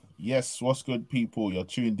Yes, what's good, people? You're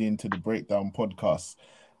tuned in to the Breakdown Podcast.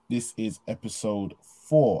 This is episode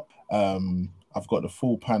 4. I've got the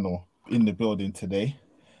full panel in the building today.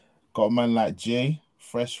 Got a man like Jay,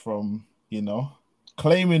 fresh from,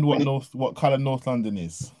 claiming what color North London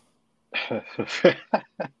is.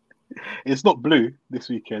 It's not blue this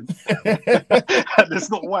weekend. And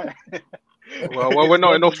it's not white. Well, we're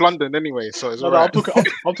not in North London anyway, so it's No, all no, right.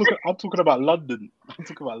 I'm talking about London. I'm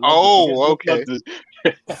talking about London. Oh, okay. London.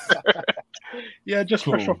 Yeah, just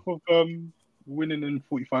fresh off of winning in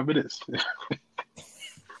 45 minutes.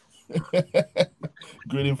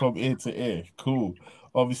 Grinning from ear to ear. Cool.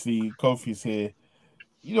 Obviously, Kofi's here.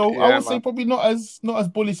 I would say probably not as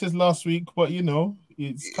bullish as last week, but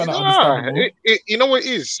it's kind of understandable. You know what it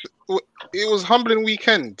is? It was humbling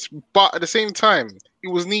weekend, but at the same time, it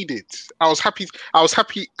was needed. I was happy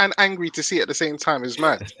and angry to see it at the same time. It's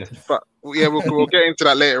mad. But yeah, we'll get into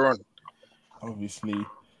that later on. Obviously,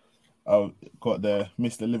 I got the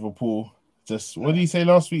Mr. Liverpool. Just what did he say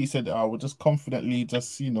last week? He said, "I will just confidently,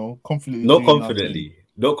 confidently."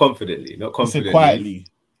 Not confidently. He said quietly.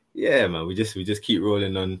 Yeah, man. We just keep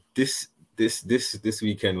rolling on. This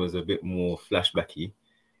weekend was a bit more flashbacky.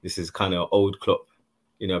 This is kind of old Klopp,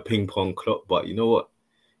 ping pong Klopp. But you know what?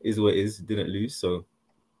 Is what it is. Didn't lose, so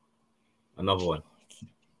another one.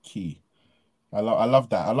 Key. I love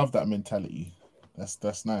that. I love that mentality.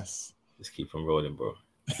 That's nice. Just keep on rolling, bro.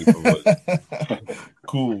 Keep on rolling.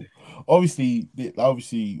 Cool. Obviously,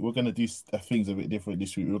 we're gonna do things a bit different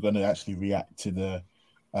this week. We're gonna actually react to the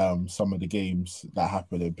some of the games that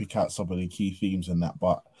happened and pick out some of the key themes and that.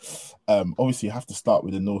 But obviously, you have to start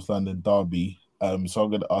with the North London derby. So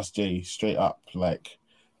I'm gonna ask Jay straight up, like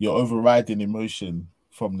your overriding emotion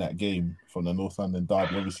from that game, from the North London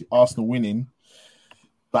derby. Obviously, Arsenal winning,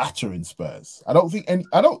 battering Spurs. I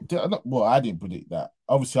didn't predict that.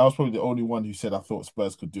 Obviously, I was probably the only one who said I thought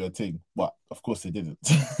Spurs could do a thing, but of course they didn't.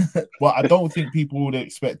 But I don't think people would have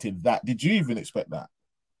expected that. Did you even expect that?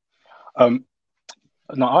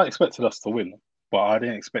 No, I expected us to win, but I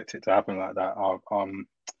didn't expect it to happen like that.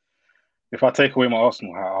 If I take away my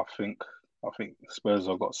Arsenal hat, I think Spurs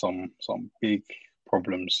have got some big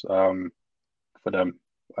problems for them.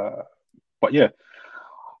 But yeah,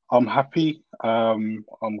 I'm happy. I'm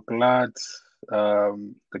glad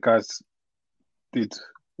the guys did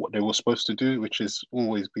what they were supposed to do, which is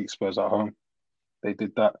always beat Spurs at home. They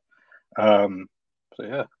did that. So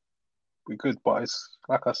yeah, we're good. But it's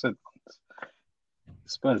like I said,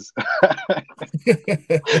 Spurs.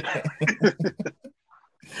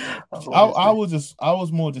 I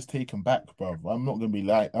was more just taken back, bro. I'm not gonna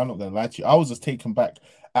lie to you. I was just taken back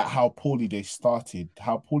at how poorly they started,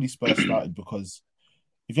 how poorly Spurs started. Because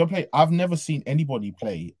if you play, I've never seen anybody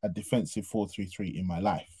play a defensive 4-3-3 in my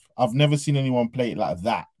life. I've never seen anyone play it like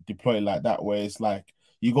that, deploy it like that, where it's like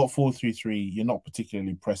you got 4-3-3, you're not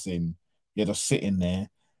particularly pressing, you're just sitting there.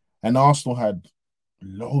 And Arsenal had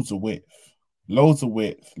loads of width, loads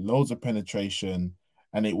of penetration.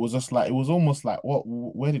 And it was almost like,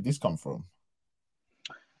 where did this come from?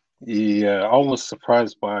 Yeah, I was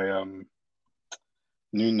surprised by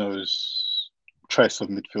Nuno's choice of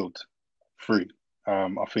midfield three. I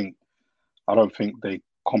don't think they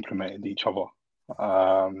complemented each other.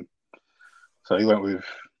 So he went with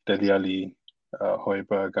Dele Alli,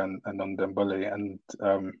 Højbjerg, and Ndombele. And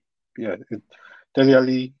Dele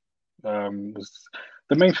Alli was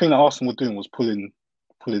the main thing that Arsenal were doing was pulling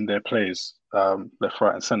their players left,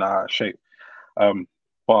 right, and centre out of shape.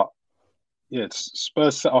 But yeah,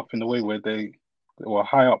 Spurs set up in the way where they were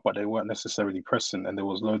high up, but they weren't necessarily pressing, and there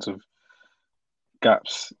was loads of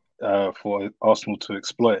gaps for Arsenal to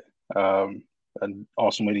exploit. And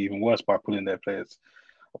Arsenal made it even worse by pulling their players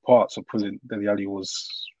apart. So Dele Alli was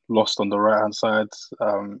lost on the right hand side,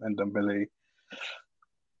 and Dembele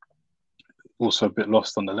also a bit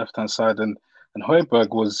lost on the left hand side, and Højbjerg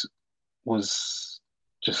was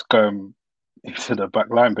just going into the back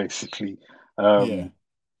line basically. And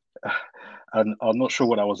I'm not sure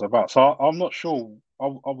what that was about. So I'm not sure. I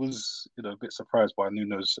was a bit surprised by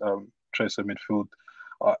Nuno's choice of midfield,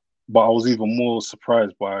 but I was even more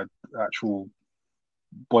surprised by actual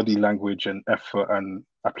body language and effort and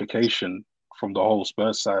application from the whole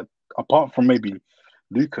Spurs side. Apart from maybe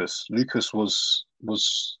Lucas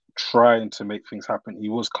was trying to make things happen. He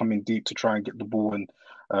was coming deep to try and get the ball and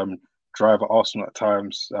drive at Arsenal at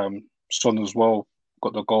times. Son as well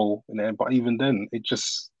got the goal in the end, but even then,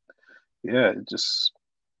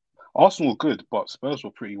 Arsenal were good, but Spurs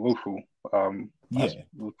were pretty woeful. It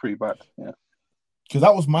was pretty bad. Yeah. Because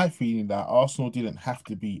that was my feeling, that Arsenal didn't have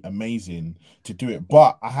to be amazing to do it.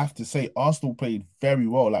 But I have to say, Arsenal played very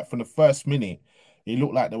well. Like from the first minute, it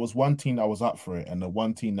looked like there was one team that was up for it and the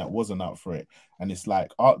one team that wasn't up for it. And it's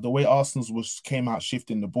like the way Arsenal's came out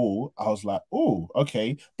shifting the ball, I was like, oh,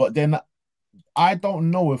 okay. But then I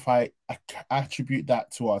don't know if I attribute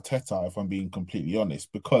that to Arteta, if I'm being completely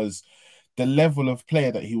honest, because the level of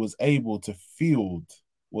player that he was able to field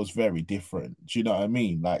was very different. Do you know what I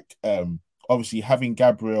mean? Like, obviously having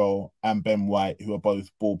Gabriel and Ben White, who are both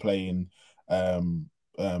ball playing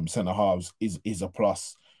centre halves, is a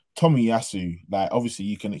plus. Tomiyasu, like obviously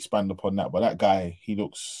you can expand upon that, but that guy, he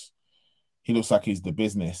looks like he's the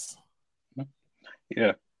business.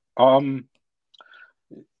 Yeah.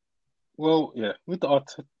 Well, yeah, with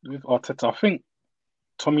Arteta, I think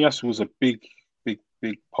Tomiyasu was a big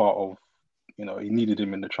part of, he needed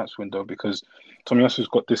him in the transfer window because Tomiyasu's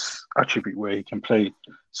got this attribute where he can play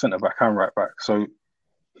centre back and right back. So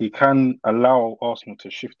he can allow Arsenal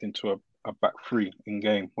to shift into a back three in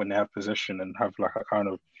game when they have possession and have like a kind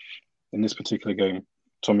of, in this particular game,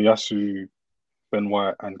 Tomiyasu, Ben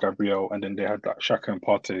White and Gabriel, and then they had like Xhaka and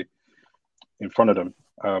Partey in front of them.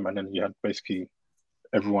 And then you had basically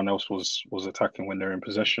everyone else was attacking when they're in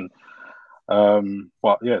possession.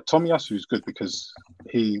 But yeah, Tomiyasu is good because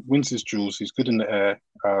he wins his duels. He's good in the air.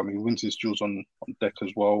 He wins his duels on deck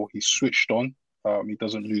as well. He's switched on. He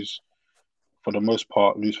doesn't lose, for the most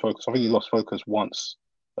part, lose focus. I think he lost focus once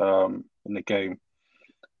in the game.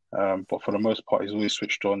 But for the most part, he's always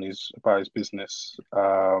switched on. He's about his business.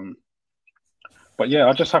 But yeah, I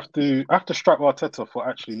have to strike Arteta for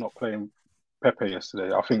actually not playing Pepe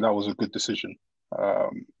yesterday. I think that was a good decision. I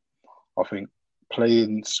think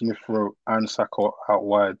playing Smith Rowe and Saka out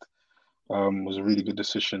wide was a really good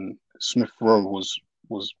decision. Smith Rowe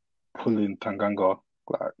was pulling Tanganga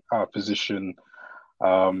like out of position,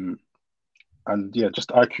 and yeah, just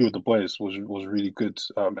the IQ of the boys was really good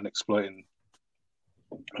in exploiting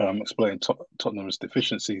Tottenham's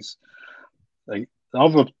deficiencies. Like, the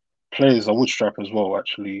other players I would strap as well.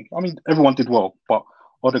 Actually, I mean everyone did well, but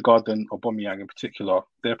Odegaard and Aubameyang in particular,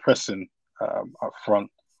 their pressing up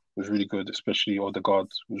front was really good, especially Odegaard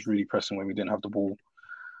was really pressing when we didn't have the ball.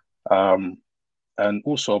 And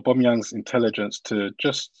also Aubameyang's intelligence to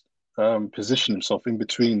just position himself in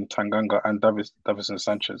between Tanganga and Davison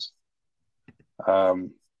Sanchez.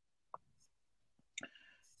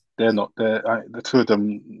 They're not there. The two of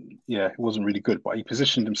them, yeah, it wasn't really good, but he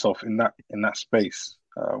positioned himself in that space,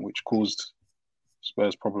 which caused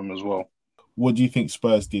Spurs problem as well. What do you think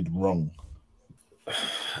Spurs did wrong?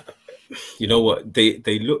 You know what,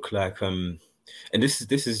 they look like and this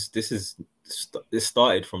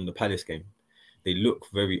started from the Palace game. They look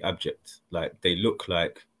very abject. Like they look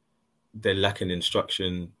like they're lacking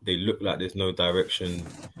instruction. They look like there's no direction.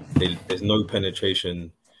 There's no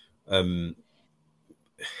penetration.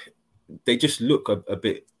 They just look a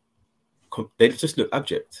bit. They just look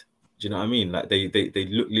abject. Do you know what I mean? Like they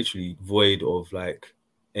look literally void of like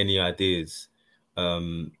any ideas.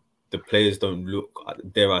 The players don't look,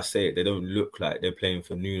 dare I say it, they don't look like they're playing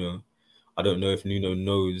for Nuno. I don't know if Nuno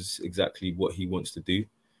knows exactly what he wants to do.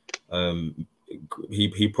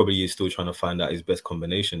 He probably is still trying to find out his best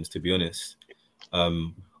combinations, to be honest.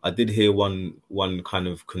 I did hear one kind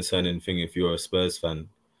of concerning thing, if you're a Spurs fan,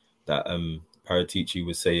 that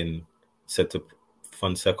Paratici said to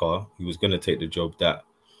Fonseca, who was going to take the job, that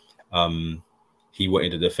he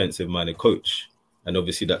wanted a defensive-minded coach. And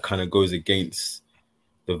obviously that kind of goes against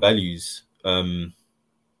the values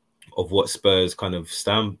of what Spurs kind of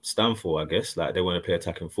stand for, I guess. Like they want to play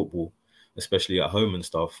attacking football, especially at home and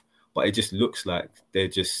stuff. But it just looks like they're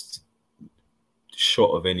just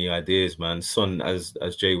short of any ideas, man. Son, as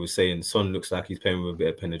Jay was saying, Son looks like he's playing with a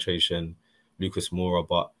bit of penetration. Lucas Moura,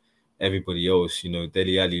 but everybody else,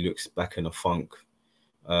 Dele Alli looks back in a funk.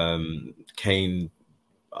 Kane,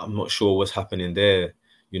 I'm not sure what's happening there.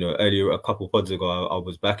 Earlier, a couple of pods ago, I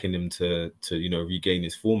was backing him to regain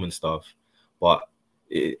his form and stuff, but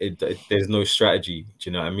there's no strategy. Do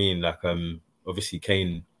you know what I mean? Like, obviously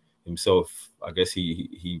Kane himself, I guess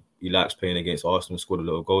he likes playing against Arsenal, scored a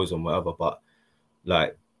lot of goals and whatever, but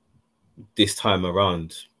like this time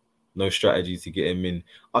around, no strategy to get him in.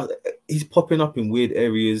 He's popping up in weird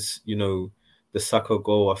areas. The Saka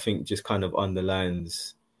goal, I think, just kind of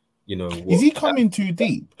underlines. Is he coming too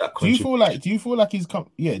deep? Do you feel like he's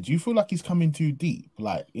coming too deep?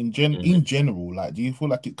 Like in general, like do you feel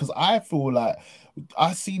like it? Because I feel like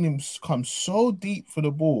I've seen him come so deep for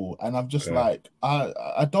the ball, and I'm just like,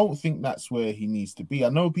 I don't think that's where he needs to be. I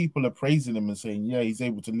know people are praising him and saying, yeah, he's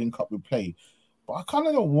able to link up with play, but I kind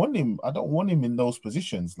of don't want him. I don't want him in those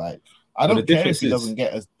positions. Like I don't care if he doesn't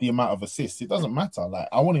get the amount of assists. It doesn't matter. Like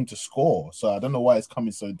I want him to score. So I don't know why it's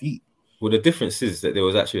coming so deep. Well, the difference is that there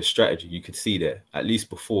was actually a strategy you could see there. At least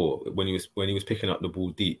before, when he was picking up the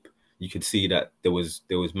ball deep, you could see that there was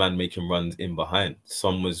man making runs in behind.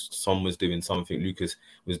 Some was doing something. Lucas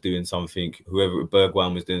was doing something. Whoever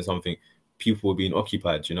Bergwijn was doing something. People were being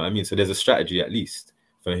occupied. You know what I mean? So there's a strategy at least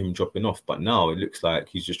for him dropping off. But now it looks like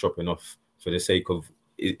he's just dropping off for the sake of.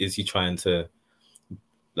 Is he trying to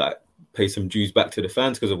like pay some dues back to the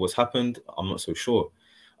fans because of what's happened? I'm not so sure.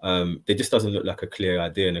 There just doesn't look like a clear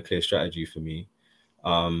idea and a clear strategy for me.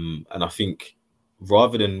 And I think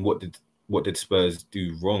rather than what did Spurs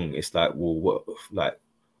do wrong, it's like, well,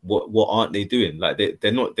 what aren't they doing? Like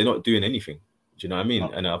they're not doing anything. Do you know what I mean?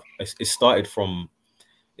 No. And it started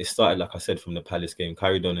like I said from the Palace game,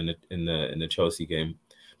 carried on in the Chelsea game,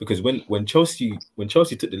 because when Chelsea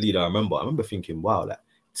took the lead, I remember thinking, wow, like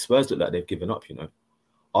Spurs look like they've given up. You know,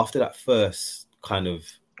 after that first kind of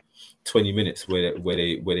 20 minutes where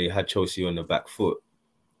they had Chelsea on the back foot,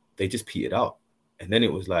 they just petered out. And then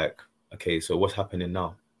it was like, okay, so what's happening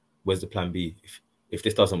now? Where's the plan B? If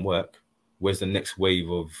this doesn't work, where's the next wave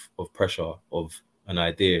of pressure, of an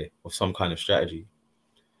idea, of some kind of strategy?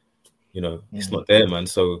 You know, It's not there, man.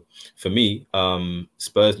 So for me,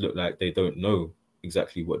 Spurs look like they don't know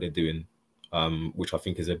exactly what they're doing, which I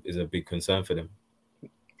think is a big concern for them.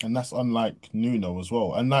 And that's unlike Nuno as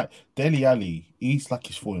well. And like Dele Alli, he's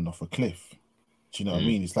falling off a cliff. Do you know what I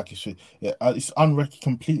mean? It's like it's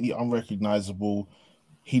completely unrecognizable.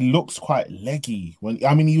 He looks quite leggy.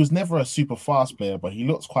 He was never a super fast player, but he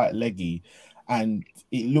looks quite leggy. And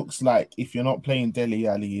it looks like if you're not playing Dele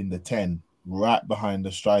Alli in the 10, right behind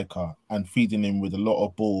the striker, and feeding him with a lot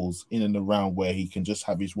of balls in and around where he can just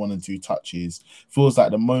have his 1 and 2 touches, feels like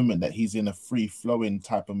the moment that he's in a free-flowing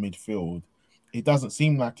type of midfield, it doesn't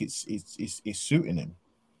seem like it's suiting him.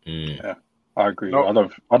 Yeah, I agree. No.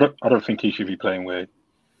 I don't think he should be playing where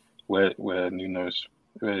Nuno's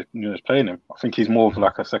playing him. I think he's more of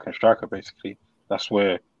like a second striker, basically. That's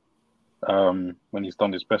where when he's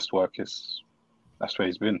done his best work, that's where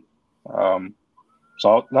he's been.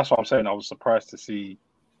 So that's what I'm saying. I was surprised to see.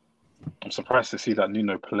 I'm surprised to see that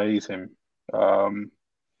Nuno plays him and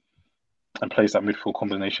plays that midfield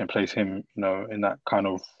combination, plays him, in that kind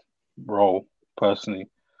of role. Personally,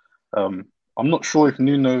 I'm not sure if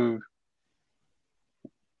Nuno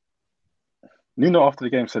after the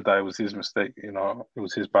game said that it was his mistake. It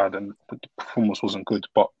was his bad, and the performance wasn't good.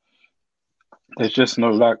 But there's just no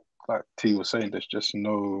like T was saying. There's just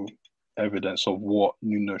no evidence of what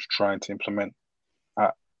Nuno's trying to implement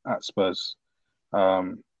at Spurs.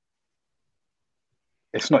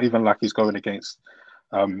 It's not even like he's going against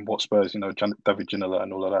what Spurs, David Ginola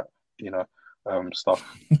and all of that, stuff.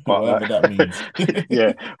 But whatever that means.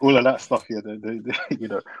 Yeah, all of that stuff. Yeah,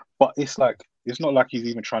 But it's not like he's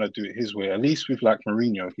even trying to do it his way. At least with like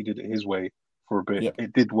Mourinho, he did it his way for a bit. Yep.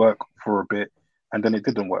 It did work for a bit, and then it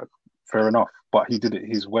didn't work. Fair enough, but he did it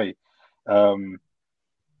his way.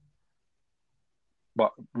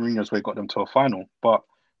 But Mourinho's way got them to a final. But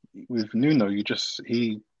with Nuno, it's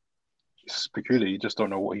peculiar. You just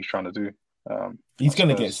don't know what he's trying to do. He's going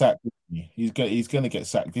to get sacked. He's going to get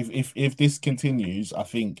sacked. If this continues, I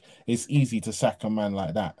think it's easy to sack a man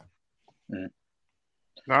like that.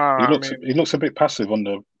 He looks a bit passive on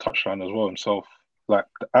the touchline as well himself. Like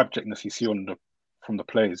the abjectness you see from the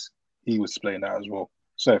players, he was displaying that as well.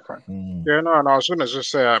 Say it, Frank. Yeah, no, I was going to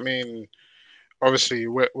just say, obviously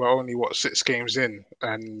we're only 6 games in,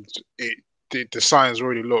 and the signs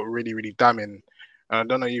already look really, really damning. And I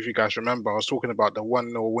don't know if you guys remember, I was talking about the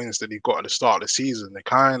 1-0 wins that he got at the start of the season. They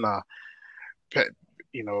kind of,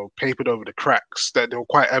 papered over the cracks. That they were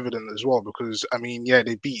quite evident as well because,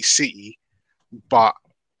 they beat City, but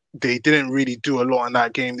they didn't really do a lot in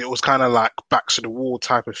that game. It was kind of like backs to the wall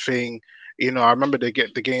type of thing. I remember they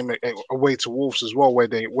get the game away to Wolves as well, where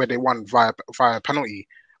they won via penalty.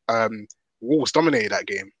 Wolves dominated that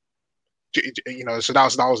game. So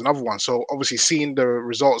that was another one. So obviously seeing the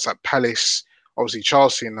results at Palace, obviously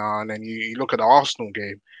Chelsea now, and then you look at the Arsenal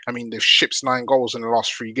game. They've shipped 9 goals in the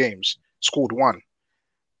last 3 games, scored 1,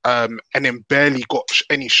 and then barely got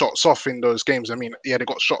any shots off in those games. They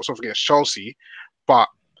got shots off against Chelsea, but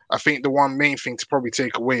I think the one main thing to probably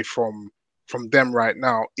take away from them right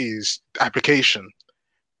now is the application.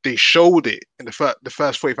 They showed it in the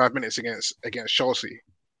first 45 minutes against Chelsea.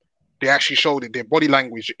 They actually showed it. Their body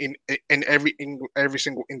language in every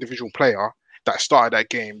single individual player that started that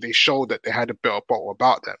game, they showed that they had a bit of bottle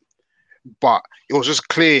about them. But it was just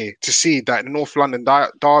clear to see that in North London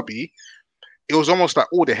derby, it was almost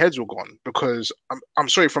like all the heads were gone because I'm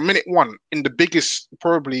sorry, from minute 1, in the biggest,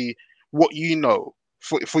 probably what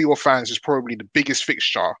for your fans is probably the biggest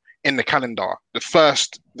fixture in the calendar, the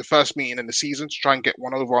first meeting in the season, to try and get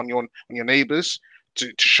one over on your neighbours,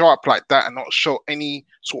 to show up like that and not show any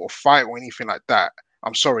sort of fight or anything like that.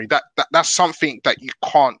 I'm sorry, that's something that you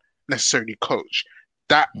can't necessarily coach.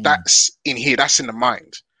 That's in here, that's in the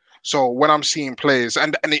mind. So when I'm seeing players,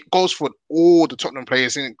 and it goes for all the Tottenham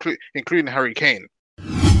players, including Harry Kane.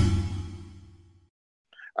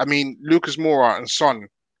 I mean, Lucas Moura and Son,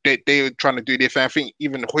 they were trying to do their thing. I think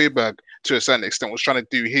even Højbjerg, to a certain extent, was trying to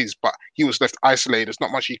do his, but he was left isolated. There's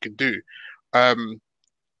not much he could do. I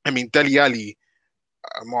mean, Dele Alli,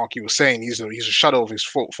 Mark, you were saying he's a shadow of his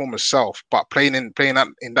former self, but playing in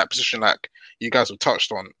that position, like you guys have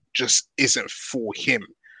touched on, just isn't for him.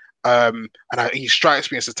 He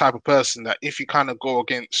strikes me as the type of person that if you kind of go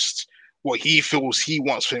against what he feels he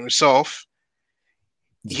wants for himself,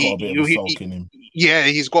 he's got a bit of a sulk in him. Yeah,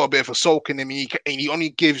 he's got a bit of a sulk in him. And he only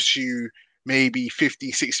gives you maybe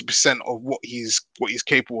 50-60% of what he's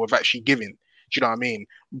capable of actually giving. Do you know what I mean?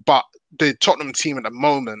 But the Tottenham team at the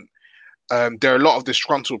moment, there are a lot of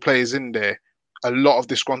disgruntled players in there. And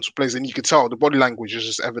you can tell the body language is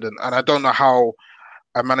just evident. And I don't know how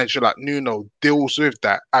a manager like Nuno deals with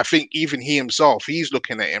that. I think even he himself, he's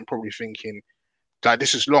looking at it and probably thinking, like,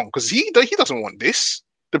 this is long, because he doesn't want this.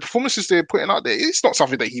 The performances they're putting out there, it's not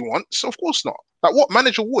something that he wants. Of course not. Like, what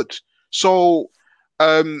manager would? So,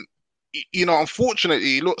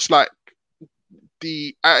 unfortunately, it looks like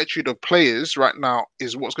the attitude of players right now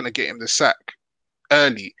is what's going to get him the sack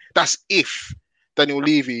early. That's if Daniel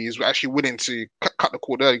Levy is actually willing to cut the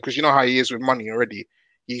cord early, because you know how he is with money already.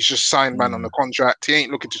 He's just signed man on the contract. He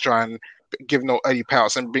ain't looking to try and give no early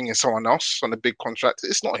payouts and bring in someone else on a big contract.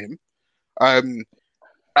 It's not him. I mean,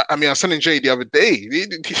 I was telling Jay the other day,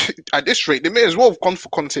 at this rate, they may as well have gone for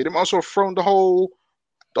Conte. They might as well have thrown the whole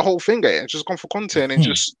thing at it and just gone for Conte and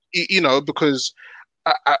just, because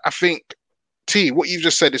I think, what you've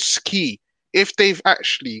just said is key. If they've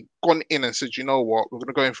actually gone in and said, you know what, we're going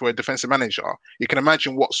to go in for a defensive manager, you can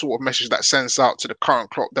imagine what sort of message that sends out to the current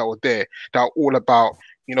crop that were there, that are all about,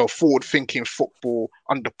 forward-thinking football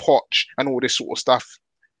under Poch and all this sort of stuff.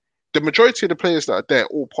 The majority of the players that are there are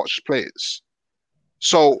all Poch players.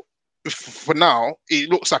 So for now, it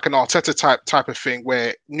looks like an Arteta type of thing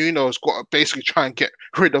where Nuno's got to basically try and get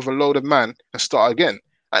rid of a load of man and start again.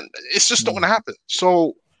 And it's just not going to happen.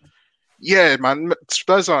 So, yeah, man,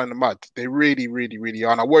 Spurs are in the mud. They really, really, really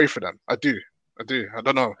are. And I worry for them. I do. I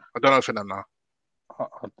don't know. I don't know for them now.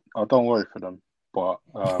 I don't worry for them. But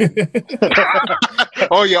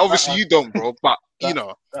oh, yeah, obviously you don't, bro. But,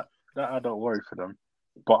 that I don't worry for them.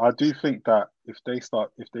 But I do think that if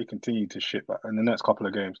they continue to ship in the next couple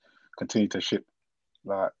of games, continue to ship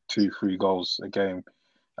like 2-3 goals a game,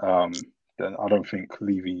 then I don't think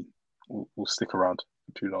Levy will stick around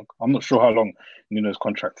for too long. I'm not sure how long Nuno's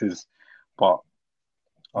contract is, but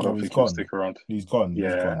I don't think he'll stick around. He's gone.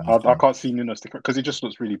 Yeah, he's gone. I can't see Nuno stick around because he just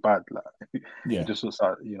looks really bad. Like, yeah, it just looks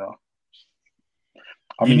like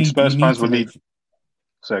I mean, Spurs fans will leave.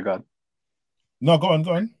 Sorry, go on. No, go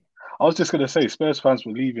on. I was just gonna say, Spurs fans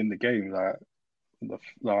were leaving the game in the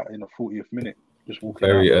 40th minute, just walking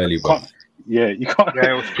very out. early. But you can't.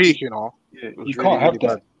 Yeah, it was peak, Yeah, you can't have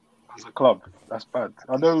that as a club. That's bad.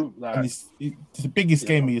 I know. Like, and it's the biggest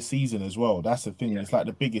game of your season as well. That's the thing. Yeah. It's like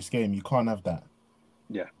the biggest game. You can't have that.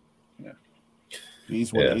 Yeah. It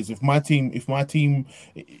is what it is. If my team,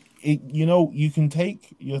 you can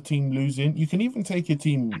take your team losing. You can even take your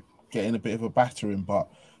team getting a bit of a battering, but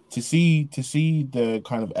to see the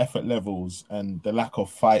kind of effort levels and the lack of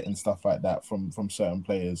fight and stuff like that from certain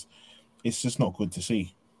players, it's just not good to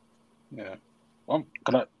see. Yeah. One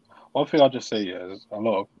thing I'll just say is a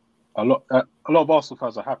lot of Arsenal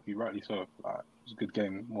fans are happy, rightly so. Like, it was a good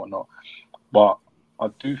game and whatnot, but I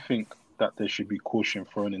do think that there should be caution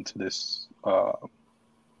thrown into this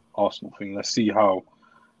Arsenal thing. Let's see how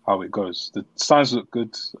it goes. The signs look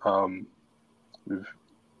good with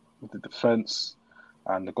the defense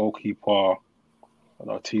and the goalkeeper. I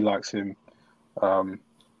know T likes him. I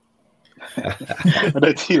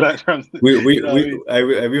know T likes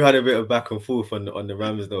Ramsdale. We've had a bit of back and forth on the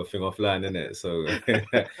Ramsdale thing offline, innit? So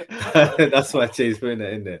that's why Chase putting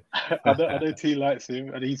that in there. I know T likes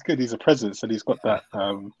him, and he's good. He's a presence, and he's got that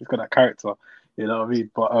character. You know what I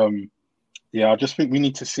mean? But I just think we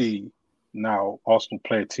need to see now Arsenal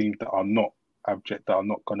play a team that are not abject, that are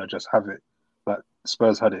not gonna just have it. Like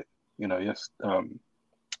Spurs had it,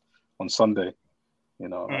 on Sunday,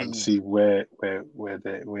 and see where they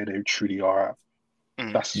truly are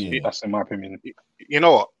at. That's in my opinion. You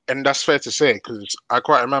know what? And that's fair to say, because I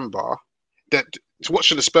quite remember that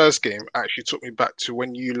watching the Spurs game actually took me back to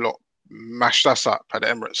when you lot mashed us up at the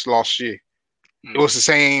Emirates last year. It was the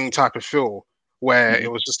same type of feel where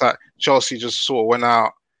it was just like Chelsea just sort of went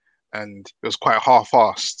out and it was quite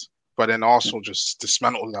half-assed, but then Arsenal just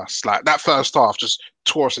dismantled us. Like that first half just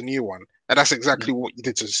tore us a new one, and that's exactly what you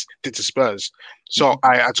did to Spurs. So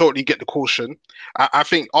I totally get the caution. I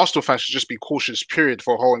think Arsenal fans should just be cautious, period,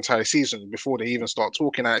 for a whole entire season before they even start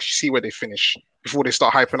talking and actually see where they finish before they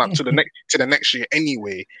start hyping up to the next year.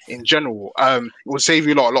 Anyway, in general, it would save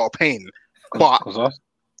you a lot of pain. But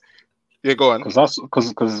yeah, go on.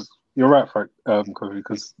 Because you're right, Frank.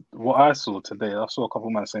 Because what I saw today, I saw a couple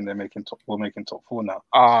of men saying we're making top 4 now.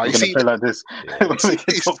 We're gonna play like this. We're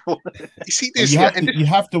making top 4. You see this? You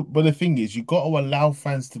have to. But the thing is, you got to allow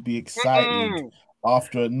fans to be excited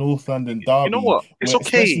after a North London derby. You know what? It's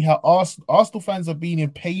okay. Especially how Arsenal fans have been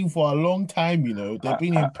in pain for a long time. You know, they've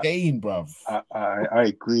been in pain, bruv. I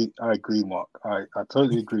agree. Mark. I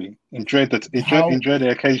totally agree. Enjoy the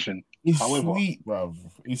occasion. It's sweet, bruv.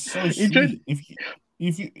 It's so sweet.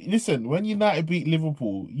 If you listen, when United beat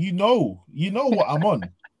Liverpool, you know what I'm on.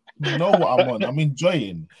 You know what I'm on. I'm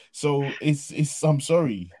enjoying. So it's. I'm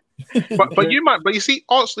sorry. but you see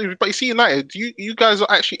Arsenal, but you see United, you guys are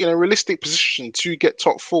actually in a realistic position to get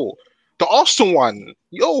top 4. The Arsenal one,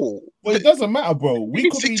 well, it doesn't matter, bro. We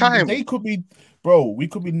could be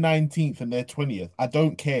 19th and they're 20th. I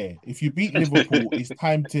don't care. If you beat Liverpool, it's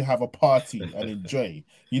time to have a party and enjoy.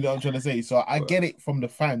 You know what I'm trying to say? So I get it from the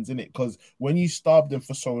fans, innit? Because when you starved them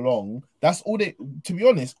for so long, that's all to be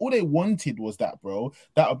honest, all they wanted was that, bro.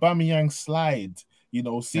 That Aubameyang slide. You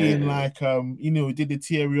know, seeing did the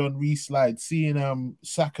Thierry Henry slide, seeing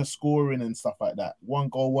Saka scoring and stuff like that. 1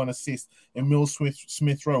 goal, 1 assist, Emil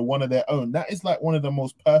Smith Rowe, one of their own. That is like one of the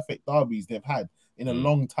most perfect derbies they've had in a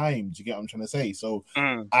long time. Do you get what I'm trying to say? So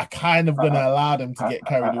I kind of gonna allow them to get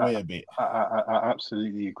carried away a bit. I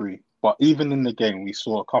absolutely agree. But even in the game, we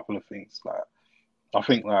saw a couple of things. Like I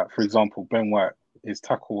think, like for example, Ben White, his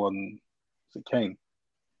tackle on Kane.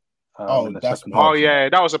 That was a penalty, man.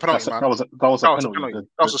 That was a penalty. That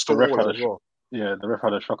was a stop as well. Yeah, the ref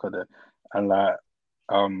had a shocker there, and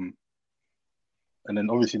and then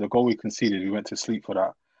obviously the goal we conceded, we went to sleep for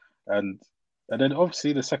that, and then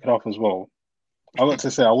obviously the second half as well. I got to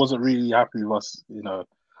say I wasn't really happy with us. You know,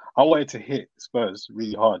 I wanted to hit Spurs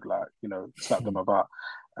really hard, like slap them about.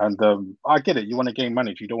 And I get it. You want to game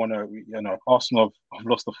manage. You don't want to. Arsenal have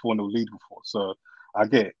lost the 4-0 lead before, so I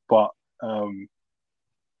get it. But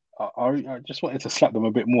I just wanted to slap them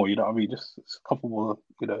a bit more, you know what I mean? Just a couple more,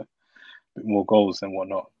 a bit more goals and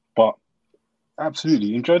whatnot. But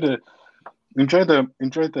absolutely, enjoy the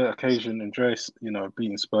occasion, enjoy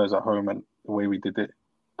beating Spurs at home and the way we did it.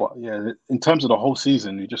 But yeah, in terms of the whole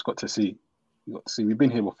season, you just got to see. We've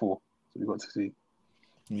been here before, so we got to see.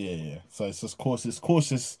 Yeah. So it's just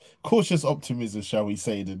cautious optimism, shall we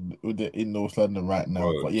say, in North London right now.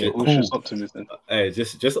 Bro, but yeah, cautious optimism. Hey,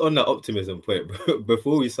 just on that optimism point,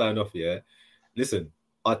 before we sign off, listen,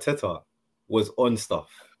 Arteta was on stuff.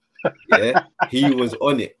 Yeah, he was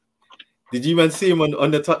on it. Did you see him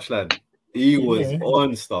on the touchline? He was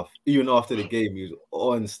on stuff. Even after the game, he was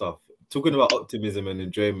on stuff. Talking about optimism and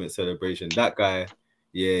enjoyment celebration, that guy,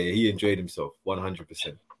 he enjoyed himself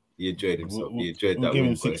 100%. He enjoyed himself. He enjoyed that. We'll give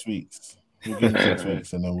him 6 weeks. We'll give him 6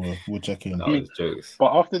 weeks, and then we'll check in. That was jokes.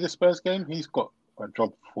 But after the Spurs game, he's got a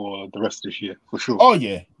job for the rest of this year, for sure. Oh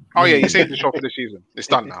yeah. You saved the job for the season. It's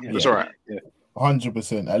done now. It's all right. Yeah.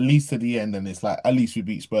 100%. At least to the end, and it's like at least we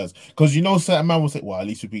beat Spurs. Because certain man will say, "Well, at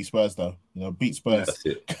least we beat Spurs, though. Beat Spurs." That's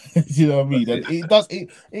it. You know what I mean? And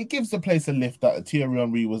it gives the place a lift that Thierry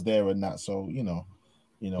Henry was there and that. So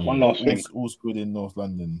one last thing. All's good in North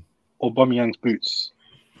London. Aubameyang's boots.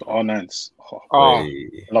 R9s.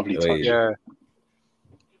 Lovely touch. Yeah.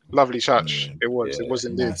 Lovely touch. It was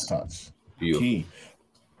indeed. Nice touch. Beautiful. Key.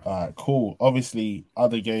 Cool. Obviously,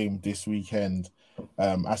 other game this weekend,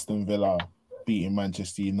 Aston Villa beating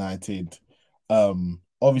Manchester United.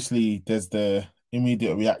 Obviously, there's the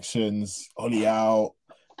immediate reactions, Ollie out,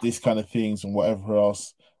 this kind of things and whatever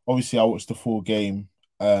else. Obviously, I watched the full game.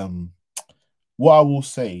 What I will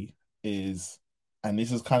say is, and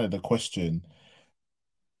this is kind of the question,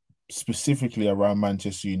 specifically around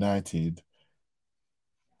Manchester United,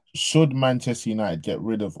 should Manchester United get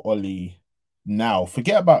rid of Ollie now?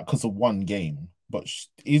 Forget about because of one game, but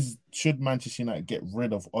should Manchester United get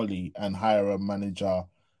rid of Ollie and hire a manager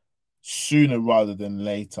sooner rather than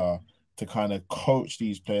later to kind of coach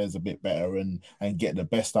these players a bit better and get the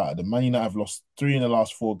best out of them? Man United have lost 3 in the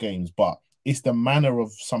last 4 games, but it's the manner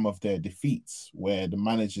of some of their defeats where the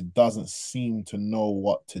manager doesn't seem to know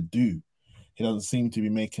what to do. He doesn't seem to be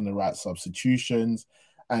making the right substitutions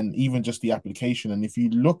and even just the application. And if you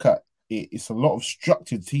look at it, it's a lot of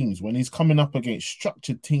structured teams. When he's coming up against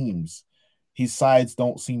structured teams, his sides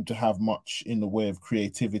don't seem to have much in the way of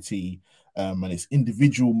creativity. And it's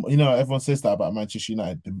individual, everyone says that about Manchester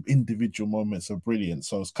United, the individual moments are brilliant.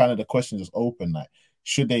 So it's kind of the question just open, like,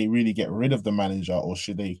 should they really get rid of the manager, or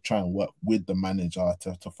should they try and work with the manager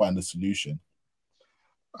to find a solution?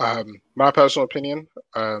 My personal opinion,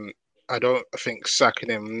 I don't think sacking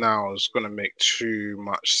him now is going to make too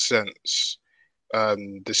much sense.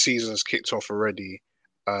 The season's kicked off already.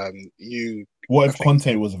 What if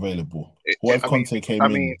Conte was available? What if Conte came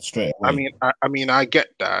in straight away? I get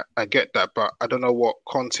that, but I don't know what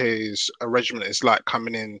Conte's arrangement is like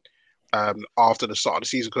coming in after the start of the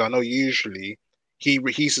season, because I know usually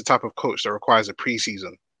he's the type of coach that requires a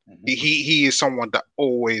preseason. Mm-hmm. He is someone that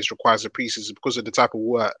always requires a preseason because of the type of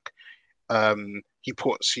work he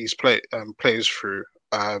puts his players through.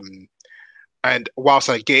 And whilst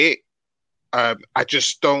I get it, I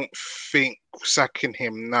just don't think sacking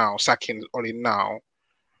Oli now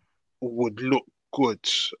would look good.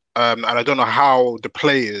 And I don't know how the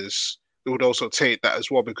players would also take that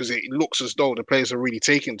as well, because it looks as though the players are really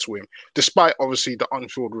taking to him, despite obviously the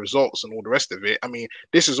on-field results and all the rest of it. I mean,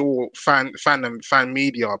 this is all fan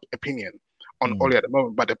media opinion on Oli at the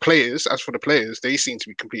moment, but as for the players, they seem to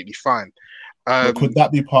be completely fine. But could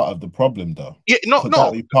that be part of the problem, though? Yeah, could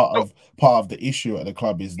that be part of the issue at the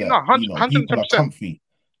club? Is that people are comfy.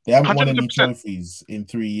 They haven't won any trophies in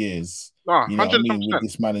 3 years. You know what I mean? With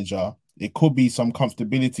this manager, it could be some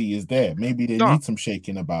comfortability is there. Maybe they need some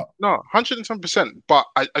shaking about. No, 110%. But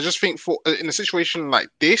I just think in a situation like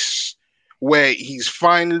this, where he's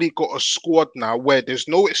finally got a squad now, where there's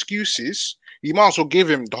no excuses, you might as well give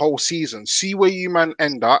him the whole season. See where you man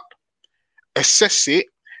end up, assess it,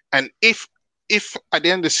 and if at the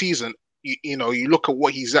end of the season, you look at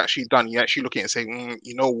what he's actually done, you actually look at it and say,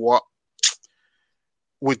 you know what,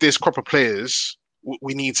 with this crop of players,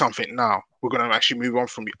 we need something now. We're going to actually move on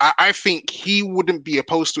from you. I think he wouldn't be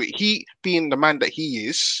opposed to it. He being the man that he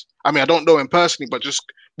is, I mean, I don't know him personally, but just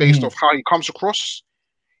based off how he comes across,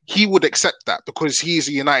 he would accept that because he's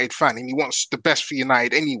a United fan and he wants the best for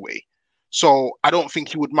United anyway. So I don't think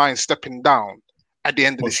he would mind stepping down at the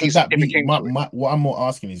end of the season. What I'm more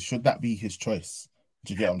asking is, should that be his choice?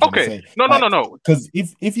 Do you get what I'm trying to say? No. Because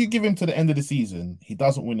if you give him to the end of the season, he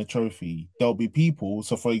doesn't win a trophy, there'll be people.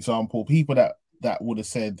 So, for example, people that would have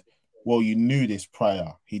said, well, you knew this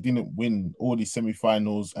prior. He didn't win all these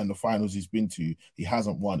semi-finals and the finals he's been to. He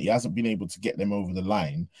hasn't won. He hasn't been able to get them over the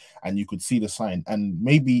line. And you could see the sign. And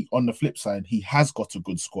maybe on the flip side, he has got a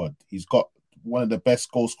good squad. He's got one of the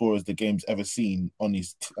best goal scorers the game's ever seen on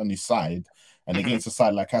his side. And against a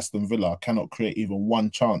side like Aston Villa, cannot create even one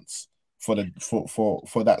chance for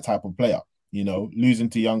that type of player. Losing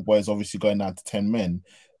to young boys, obviously going down to 10 men.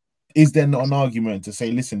 Is there not an argument to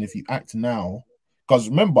say, listen, if you act now, because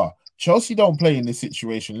remember, Chelsea don't play in this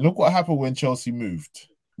situation. Look what happened when Chelsea moved.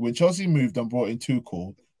 When Chelsea moved and brought in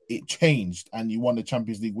Tuchel, it changed, and you won the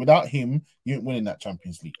Champions League. Without him, you ain't winning that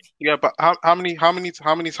Champions League. Yeah, but how many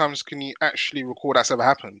times can you actually recall that's ever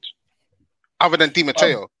happened, other than Di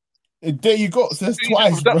Matteo? There you go. So that's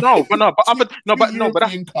twice. But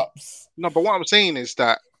what I'm saying is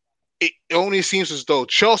that it only seems as though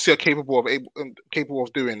Chelsea are capable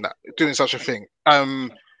of doing such a thing. I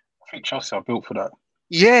think Chelsea are built for that.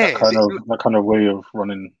 Yeah, that kind of way of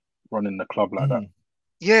running the club like that.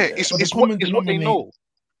 Yeah, it's what they know.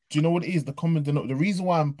 Do you know what it is? The reason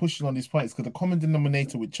why I'm pushing on this point is because the common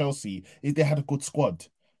denominator with Chelsea is they had a good squad.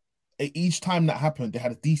 Each time that happened, they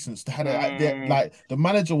had a decent. The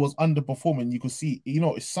manager was underperforming. You could see,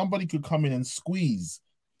 if somebody could come in and squeeze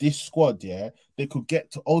this squad, they could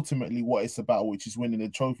get to ultimately what it's about, which is winning the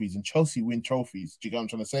trophies. And Chelsea win trophies. Do you get what I'm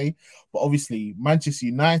trying to say? But obviously, Manchester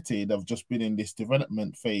United have just been in this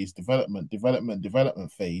development phase.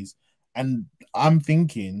 And I'm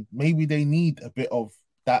thinking maybe they need a bit of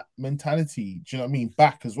that mentality. Do you know what I mean?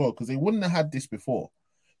 Back as well, because they wouldn't have had this before.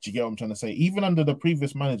 Do you get what I'm trying to say? Even under the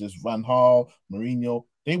previous managers, Van Gaal, Mourinho,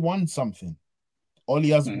 they won something. Oli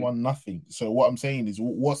hasn't won nothing. So what I'm saying is,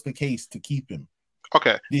 what's the case to keep him?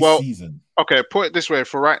 Okay, this season. Okay, put it this way: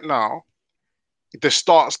 for right now, the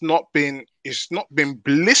start's not been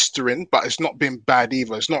blistering, but it's not been bad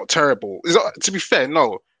either. It's not terrible. To be fair,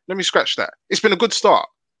 no. Let me scratch that. It's been a good start.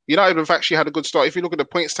 United have actually had a good start. If you look at the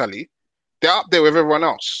points tally, they're up there with everyone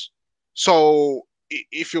else. So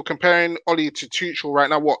if you're comparing Oli to Tuchel right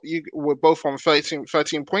now, we're both on 13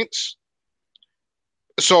 points.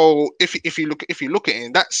 So if you look at it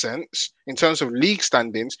in that sense, in terms of league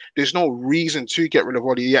standings, there's no reason to get rid of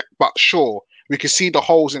Oli yet. But sure, we can see the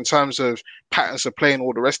holes in terms of patterns of play and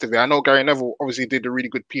all the rest of it. I know Gary Neville obviously did a really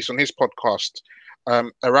good piece on his podcast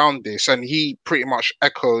around this, and he pretty much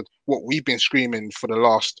echoed what we've been screaming for the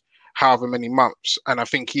last however many months, and I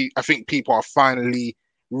think people are finally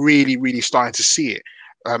really, really starting to see it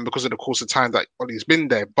because of the course of time that Ollie's been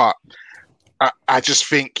there. But I just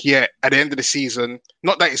think, at the end of the season,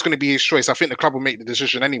 not that it's going to be his choice. I think the club will make the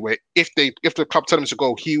decision anyway. If the club tell him to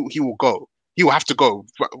go, he will go. He will have to go,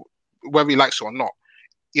 whether he likes it or not.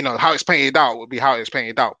 How it's painted out will be how it's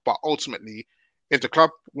painted out. But ultimately, if the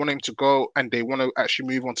club want him to go and they want to actually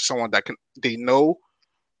move on to someone that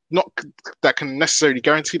can necessarily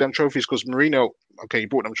guarantee them trophies, because Mourinho, he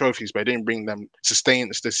brought them trophies, but he didn't bring them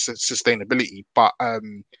sustainability. But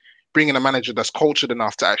bringing a manager that's cultured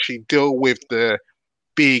enough to actually deal with the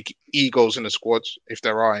big egos in the squad, if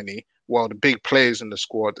there are any, the big players in the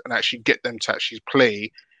squad, and actually get them to actually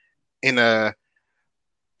play in a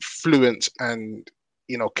fluent and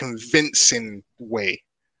convincing way,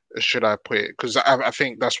 should I put it? Because I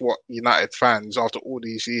think that's what United fans, after all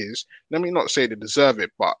these years, let me not say they deserve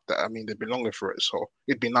it, but they've been longing for it. So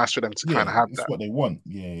it'd be nice for them to kind of have that. It's what they want.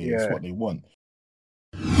 Yeah, it's what they want.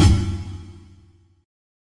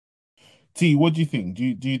 T, what do you think? Do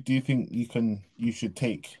you think you should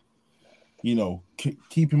take,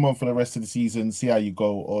 keep him on for the rest of the season, see how you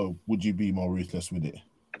go, or would you be more ruthless with it?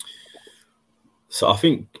 So I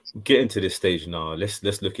think getting to this stage now, let's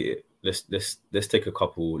look at it. Let's take a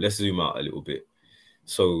couple. Let's zoom out a little bit.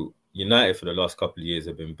 So United for the last couple of years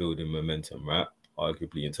have been building momentum, right?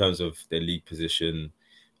 Arguably in terms of their league position,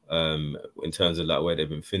 in terms of like where they've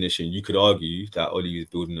been finishing. You could argue that Ollie is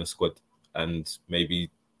building a squad, and maybe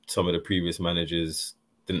some of the previous managers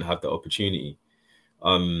didn't have the opportunity.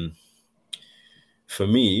 For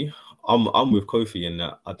me, I'm with Kofi in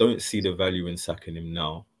that I don't see the value in sacking him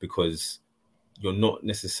now, because you're not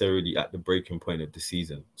necessarily at the breaking point of the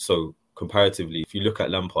season. So comparatively, if you look at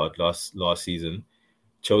Lampard last season,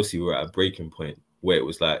 Chelsea were at a breaking point where it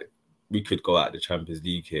was like, we could go out the Champions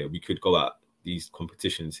League here, we could go out these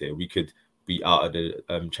competitions here, we could be out of the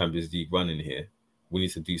Champions League running here. We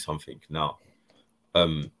need to do something now.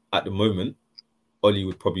 At the moment, Ollie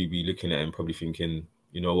would probably be looking at him, probably thinking,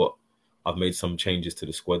 you know what, I've made some changes to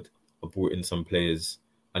the squad, I brought in some players,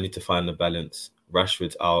 I need to find the balance.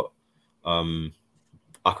 Rashford's out. I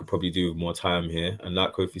could probably do with more time here. And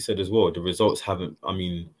like Kofi said as well, the results haven't,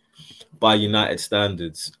 by United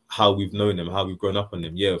standards, how we've known them, how we've grown up on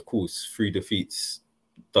them, yeah, of course, 3 defeats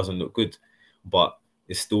doesn't look good, but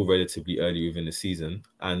it's still relatively early within the season,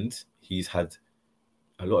 and he's had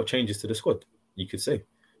a lot of changes to the squad, you could say.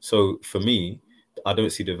 So for me, I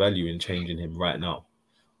don't see the value in changing him right now.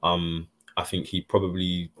 I think he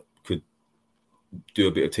probably could do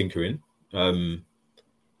a bit of tinkering.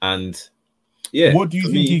 And yeah, what do you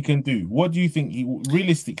think he can do? What do you think he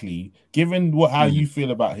realistically, given how you feel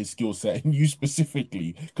about his skill set, and you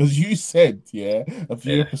specifically, because you said a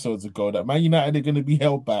few episodes ago that Man United are going to be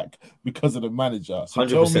held back because of the manager. So 100%.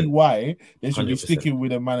 Tell me why they should 100%. Be sticking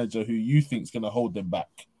with a manager who you think is going to hold them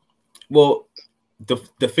back. Well,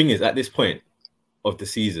 the thing is, at this point of the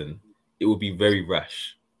season, it will be very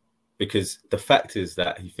rash, because the fact is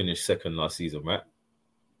that he finished second last season, right?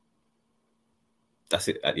 That's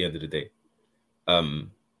it at the end of the day.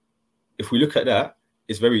 If we look at that,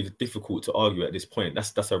 it's very difficult to argue at this point.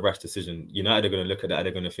 That's a rash decision. United are going to look at that.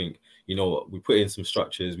 They're going to think, you know what, we put in some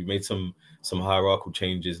structures. We made some hierarchical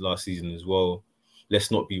changes last season as well.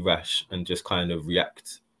 Let's not be rash and just kind of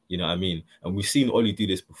react. You know what I mean? And we've seen Ollie do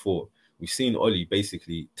this before. We've seen Ollie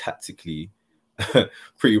basically tactically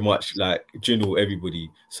pretty much like general everybody.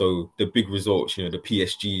 So the big results, the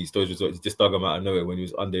PSGs, those results, he just dug them out of nowhere when he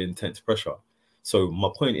was under intense pressure. So my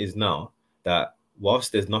point is now that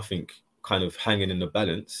whilst there's nothing kind of hanging in the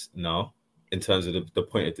balance now in terms of the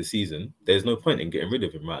point of the season, there's no point in getting rid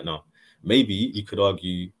of him right now. Maybe you could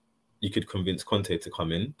argue, you could convince Conte to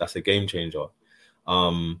come in. That's a game changer.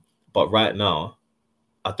 But right now,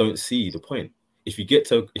 I don't see the point. If you get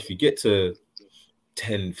to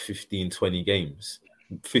 10, 15, 20 games,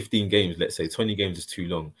 15 games, let's say, 20 games is too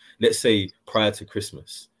long. Let's say prior to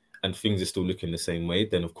Christmas, and things are still looking the same way,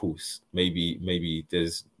 then of course, maybe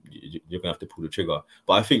you're gonna have to pull the trigger.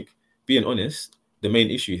 But I think, being honest, the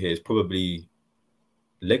main issue here is probably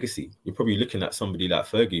legacy. You're probably looking at somebody like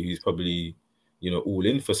Fergie, who's probably, all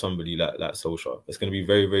in for somebody like Solskjaer. It's going to be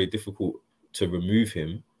very, very difficult to remove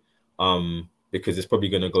him, because it's probably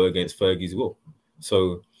going to go against Fergie's will.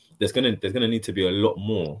 So there's gonna need to be a lot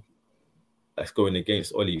more that's going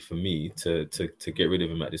against Ollie for me to get rid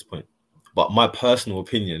of him at this point. But my personal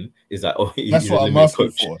opinion is that that's what I'm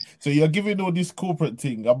asking for. So you're giving all this corporate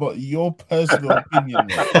thing about your personal opinion.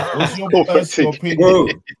 What's your personal opinion? Bro,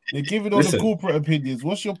 you're giving all the corporate opinions.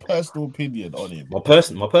 What's your personal opinion on him? My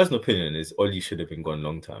personal opinion is Ollie should have been gone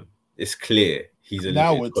long time. It's clear. he's a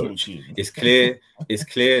now limited we're coach. talking. It's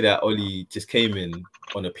clear that Oli just came in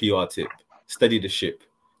on a PR tip, steady the ship.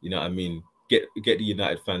 You know what I mean? Get the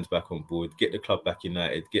United fans back on board, get the club back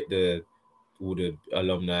united, get all the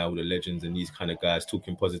alumni, all the legends, and these kind of guys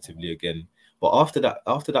talking positively again. But after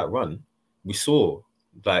that run, we saw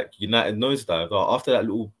like United nosedive. After that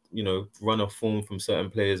little, run of form from certain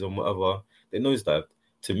players and whatever, they nosedived.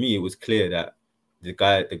 To me, it was clear that the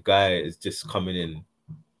guy is just coming in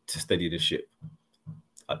to steady the ship.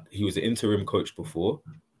 He was an interim coach before.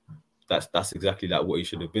 That's exactly like what he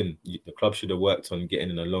should have been. The club should have worked on getting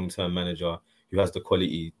in a long-term manager who has the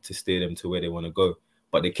quality to steer them to where they want to go.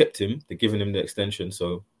 But they kept him. They're giving him the extension.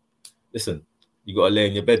 So, listen, you got to lay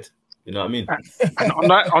in your bed. You know what I mean? And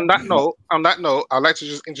on that note, I'd like to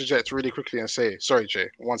just interject really quickly and say, sorry, Jay,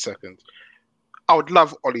 1 second. I would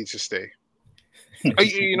love Ollie to stay.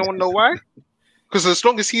 You know why? Because as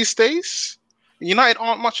long as he stays, United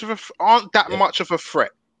aren't that much of a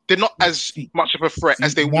threat. They're not as much of a threat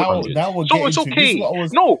as they would be. So it's okay.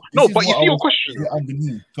 But you see your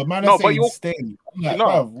question. So man, no, but you're staying. Like,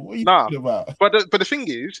 no, what are you talking about? But the thing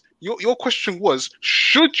is, your question was,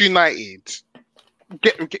 should United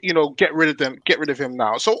get rid of them, get rid of him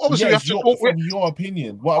now? So obviously we have to talk from your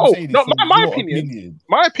opinion. What I'm saying is my opinion.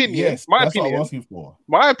 Yes, that's what I'm asking for.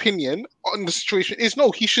 My opinion on the situation is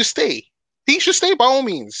no, he should stay. He should stay by all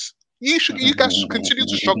means. You guys should continue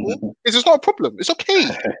to struggle. It's not a problem. It's okay.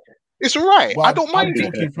 It's all right. I don't mind.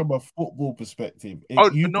 I'm talking from a football perspective.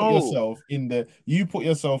 Put yourself in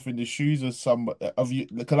the shoes of some of you.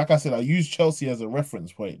 Because, like I said, I use Chelsea as a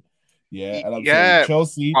reference point. Yeah, and I'm saying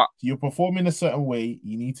Chelsea, you're performing a certain way,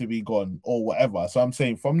 you need to be gone or whatever. So I'm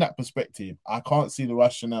saying from that perspective, I can't see the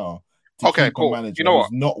rationale to keep a manager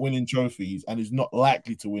who's not winning trophies and is not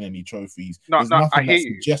likely to win any trophies. There's nothing that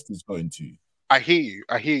suggests is going to. I hear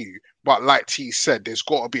you. But like T said, there's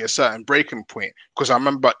got to be a certain breaking point. Because I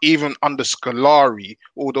remember even under Scolari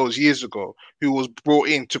all those years ago, who was brought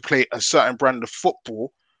in to play a certain brand of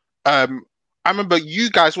football. I remember you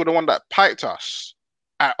guys were the one that piped us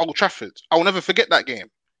at Old Trafford. I will never forget that game.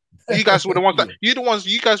 You guys were the ones that you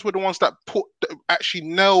guys were the ones that actually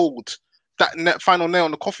nailed that final nail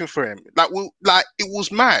in the coffin for him. Like it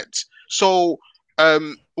was mad. So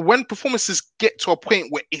when performances get to a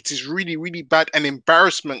point where it is really, really bad and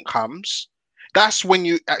embarrassment comes, that's when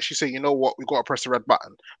you actually say, you know what, we've got to press the red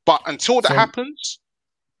button. But until that happens,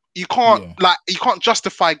 you can't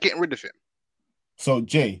justify getting rid of him. So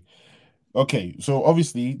Jay, okay, so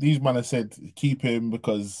obviously these men have said keep him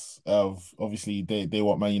because of obviously they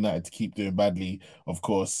want Man United to keep doing badly, of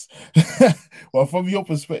course. Well, from your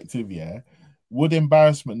perspective, would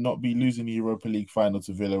embarrassment not be losing the Europa League final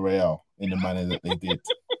to Villarreal in the manner that they did?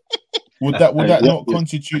 Would that not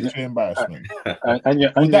constitute to embarrassment?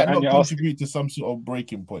 Would that not contribute to some sort of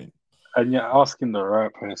breaking point? And you're asking the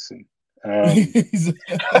right person.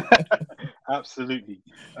 Absolutely.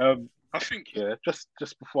 I think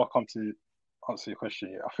just before I come to answer your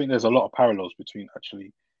question, I think there's a lot of parallels between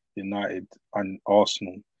actually United and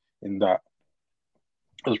Arsenal in that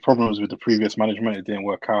there's problems with the previous management. It didn't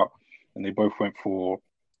work out, and they both went for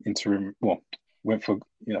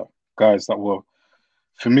guys that were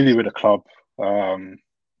familiar with the club to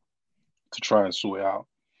try and sort it out.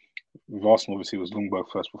 With Arsenal, obviously, it was Lundberg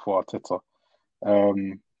first before Arteta.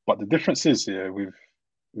 But the difference is here with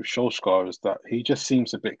Solskjaer is that he just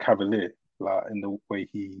seems a bit cavalier, like in the way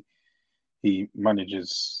he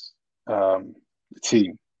manages the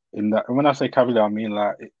team. In that, and when I say cavalier, I mean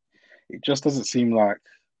like it just doesn't seem like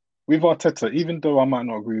with Arteta, even though I might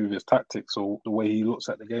not agree with his tactics or the way he looks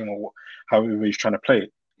at the game or however he's trying to play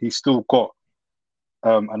it, he's still got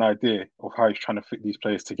an idea of how he's trying to fit these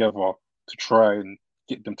players together to try and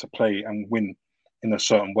get them to play and win in a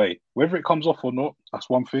certain way. Whether it comes off or not, that's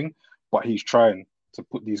one thing, but he's trying to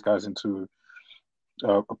put these guys into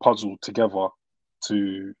a puzzle together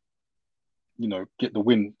to, get the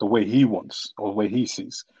win the way he wants or the way he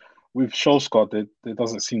sees. With Solskjaer, there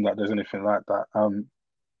doesn't seem like there's anything like that.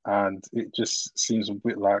 And it just seems a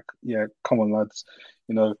bit like, come on, lads,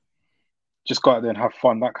 just go out there and have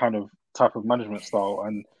fun, that kind of type of management style.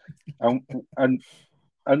 And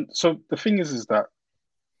so the thing is that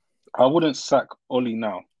I wouldn't sack Oli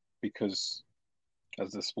now because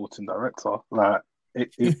as the sporting director, like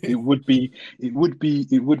it would be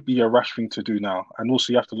a rash thing to do now. And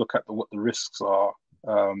also you have to look at what the risks are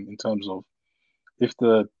in terms of if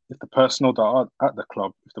the personnel that are at the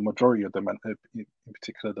club, if the majority of them, and in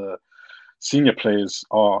particular the senior players,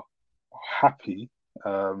 are happy,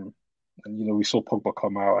 and we saw Pogba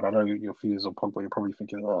come out, and I know your feelings on Pogba, you're probably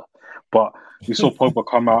thinking, but we saw Pogba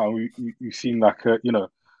come out, and we seem like a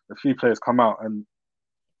few players come out, and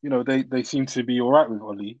they seem to be all right with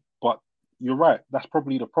Oli, but you're right. That's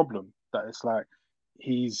probably the problem. That it's like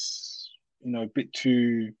he's a bit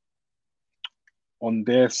too on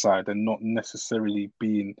their side and not necessarily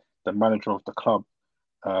being the manager of the club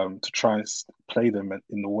to try and play them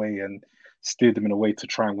in the way and steer them in a way to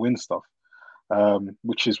try and win stuff.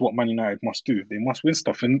 Which is what Man United must do. They must win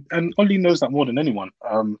stuff, and Oli knows that more than anyone.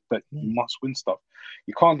 That you must win stuff.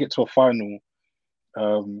 You can't get to a final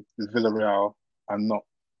with Villarreal and not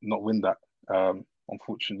win that.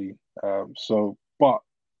 Unfortunately, but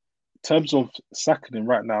in terms of sacking him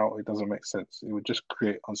right now, it doesn't make sense. It would just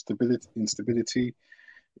create instability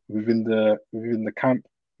within the camp.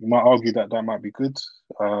 You might argue that might be good,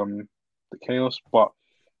 the chaos, but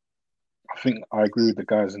I think I agree with the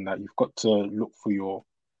guys in that you've got to look for your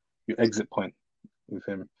exit point with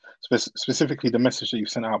him. Specifically, the message that you've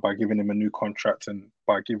sent out by giving him a new contract and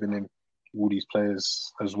by giving him all these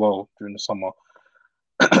players as well during the summer.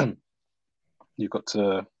 You've got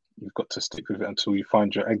to stick with it until you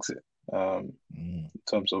find your exit. In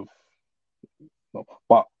terms of,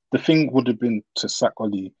 but the thing would have been to sack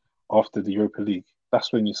Oli after the Europa League.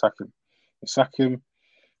 That's when you sack him. You sack him.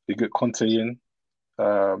 You get Conte in.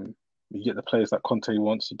 You get the players that Conte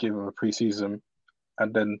wants. You give him a pre-season,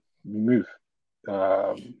 and then you move.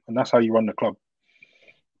 And that's how you run the club.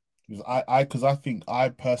 I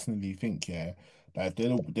personally think that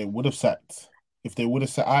if they would have sacked,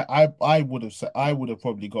 I would have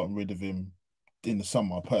probably gotten rid of him in the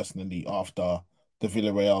summer personally after the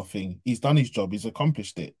Villarreal thing. He's done his job. He's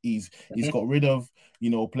accomplished it. He's got rid of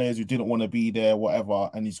players who didn't want to be there, whatever,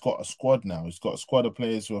 and he's got a squad now. He's got a squad of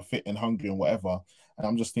players who are fit and hungry and whatever. And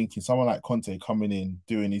I'm just thinking, someone like Conte coming in,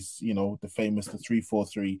 doing his, the famous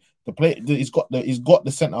 3-4-3. He's got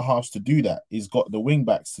the centre halves to do that. He's got the wing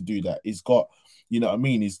backs to do that. He's got,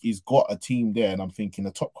 he's got a team there. And I'm thinking,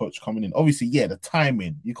 a top coach coming in. Obviously, the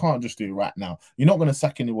timing. You can't just do it right now. You're not going to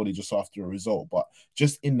sack anybody just after a result, but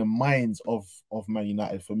just in the minds of Man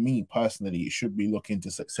United, for me personally, it should be looking to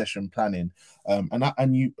succession planning.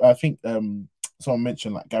 I think someone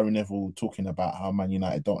mentioned like Gary Neville talking about how Man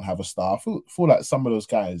United don't have a star. I feel like some of those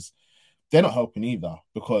guys, they're not helping either,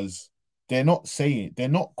 because they're saying,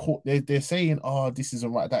 oh, this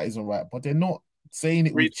isn't right, that isn't right, but they're not saying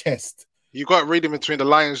it with chest. You got to read in between the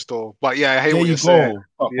lines, though. But I hate what you're saying.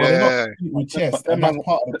 They're not saying it with chest, and that's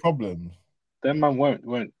part of the problem. Them man won't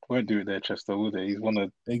do it their chest, though, will they? He's one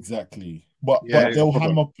of exactly. But they'll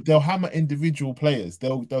hammer individual players.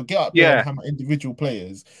 They'll get up there and hammer individual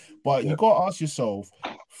players. But you got to ask yourself,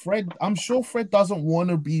 Fred. I'm sure Fred doesn't want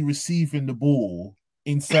to be receiving the ball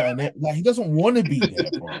in certain he doesn't want to be there,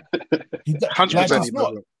 bro.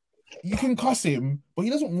 100%. You can cuss him, but he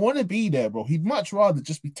doesn't want to be there, bro. He'd much rather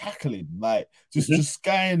just be tackling, just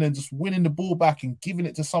skying and just winning the ball back and giving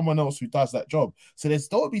it to someone else who does that job. So there's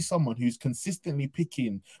got to be someone who's consistently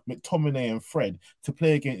picking McTominay and Fred to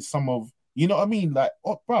play against some of, you know what I mean?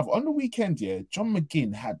 Bruv, on the weekend, John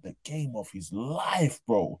McGinn had the game of his life,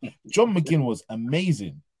 bro. John McGinn was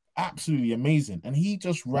amazing, absolutely amazing. And he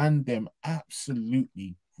just ran them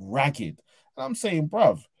absolutely ragged. And I'm saying,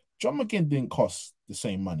 bruv, John McGinn didn't cost the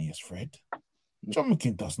same money as Fred. John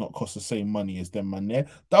McGinn does not cost the same money as them man there.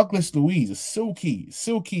 Douglas Luiz, a silky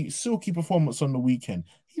performance on the weekend.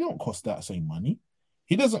 He don't cost that same money.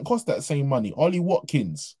 He doesn't cost that same money. Ollie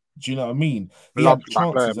Watkins, do you know what I mean? He had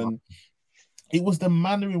chances, and it was the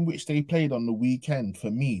manner in which they played on the weekend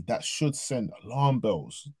for me that should send alarm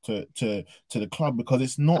bells to the club, because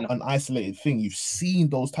it's not an isolated thing. You've seen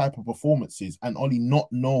those type of performances and Ollie not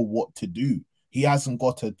know what to do. He hasn't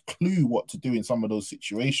got a clue what to do in some of those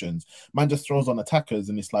situations. Man just throws on attackers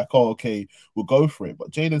and it's like, oh, okay, we'll go for it.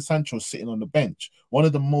 But Jadon Sancho's sitting on the bench. One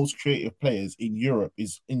of the most creative players in Europe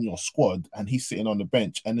is in your squad, and he's sitting on the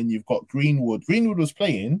bench. And then you've got Greenwood. Greenwood was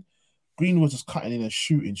playing. Greenwood was just cutting in and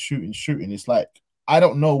shooting. It's like, I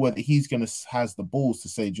don't know whether he's going to has the balls to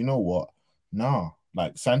say, do you know what? Nah.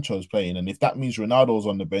 Like Sancho's playing, and if that means Ronaldo's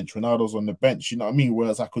on the bench, you know what I mean?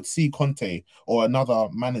 Whereas I could see Conte or another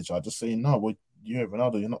manager just saying, no, well,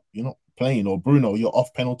 Ronaldo, you're not playing, or Bruno, you're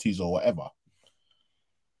off penalties or whatever.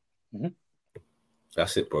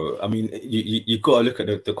 That's it, bro. I mean, you got to look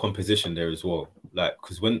at the composition there as well. Like,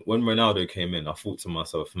 because when Ronaldo came in, I thought to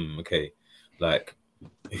myself, okay, like,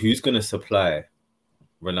 who's going to supply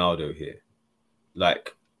Ronaldo here?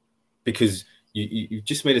 Like, because you've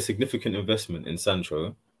just made a significant investment in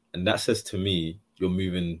Sancho, and that says to me you're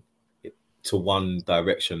moving to one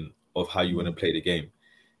direction of how you want to play the game.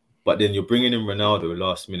 But then you're bringing in Ronaldo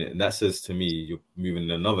last minute, and that says to me you're moving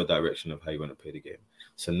in another direction of how you want to play the game.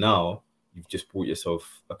 So now you've just brought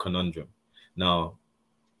yourself a conundrum. Now,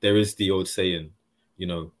 there is the old saying,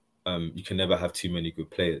 you can never have too many good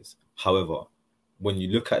players. However, when you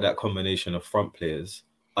look at that combination of front players,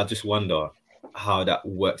 I just wonder how that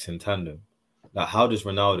works in tandem. Like, how does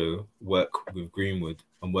Ronaldo work with Greenwood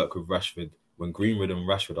and work with Rashford when Greenwood and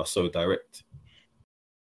Rashford are so direct?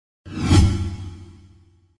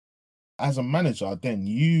 As a manager, then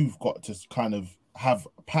you've got to kind of have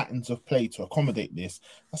patterns of play to accommodate this.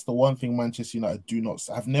 That's the one thing Manchester United do not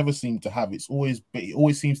have never seemed to have. It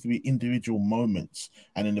always seems to be individual moments,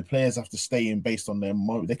 and then the players have to stay in based on their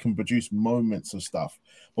they can produce moments of stuff.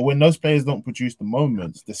 But when those players don't produce the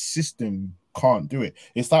moments, the system can't do it.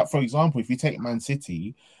 It's like, for example, if you take Man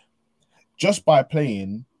City, just by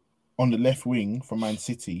playing on the left wing for Man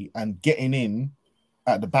City and getting in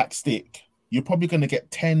at the back stick, you're probably going to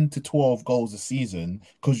get 10 to 12 goals a season,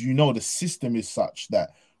 because you know the system is such that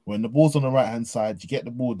when the ball's on the right-hand side, you get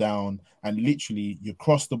the ball down and literally you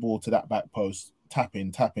cross the ball to that back post,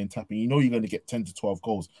 tapping. You know you're going to get 10 to 12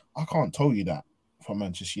 goals. I can't tell you that for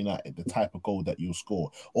Manchester United, the type of goal that you'll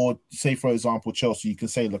score. Or say, for example, Chelsea, you can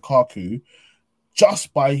say Lukaku,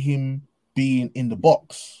 just by him being in the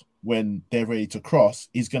box when they're ready to cross,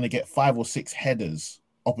 he's going to get 5 or 6 headers,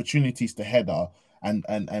 opportunities to header,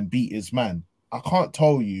 and beat his man. I can't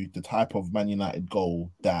tell you the type of Man United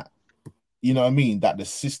goal that, you know what I mean, that the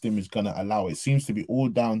system is going to allow. It seems to be all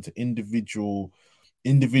down to individual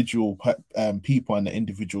people and the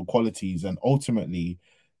individual qualities, and ultimately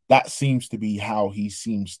that seems to be how he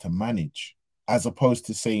seems to manage, as opposed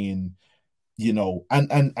to saying, you know,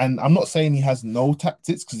 and I'm not saying he has no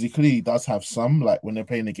tactics, because he clearly does have some, like when they're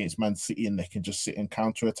playing against Man City and they can just sit and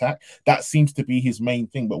counter attack. That seems to be his main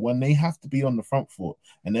thing. But when they have to be on the front foot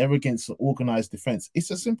and they're against an organized defense,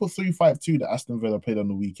 it's a simple 3-5-2 that Aston Villa played on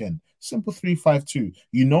the weekend. Simple 3-5-2.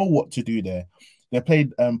 You know what to do there. They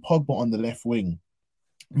played Pogba on the left wing.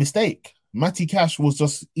 Mistake. Matty Cash was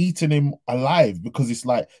just eating him alive, because it's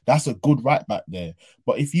like, that's a good right back there.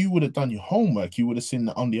 But if you would have done your homework, you would have seen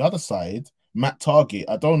that on the other side, Matt Target,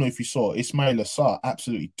 I don't know if you saw, Ismail Assar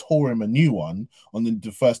absolutely tore him a new one on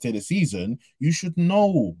the first day of the season. You should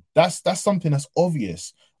know. That's something that's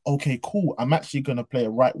obvious. Okay, cool. I'm actually going to play a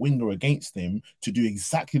right winger against him to do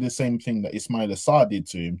exactly the same thing that Ismail Assar did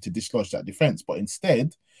to him, to dislodge that defense. But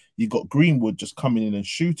instead, you got Greenwood just coming in and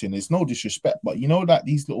shooting. It's no disrespect, but you know that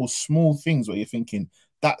these little small things where you're thinking,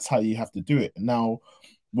 that's how you have to do it. Now,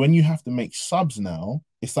 when you have to make subs now,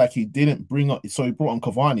 it's like he didn't bring up, so he brought on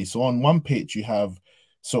Cavani. So on one pitch, you have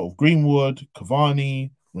sort of Greenwood,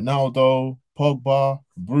 Cavani, Ronaldo, Pogba,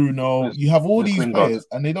 Bruno. You have all these players,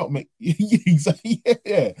 and they don't make exactly,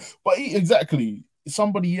 yeah. But exactly,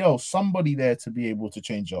 somebody there to be able to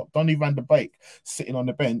change up. Donny van de Beek sitting on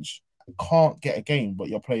the bench can't get a game, but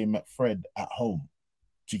you're playing McFred at home.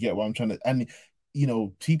 Do you get what I'm trying to? And you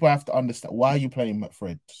know, people have to understand, why are you playing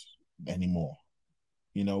McFred anymore?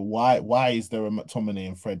 You know, why is there a McTominay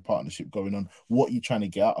and Fred partnership going on? What are you trying to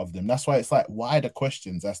get out of them? That's why it's like, why the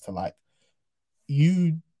questions as to like,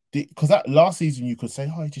 you did, because that last season you could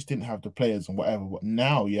say, oh, you just didn't have the players and whatever. But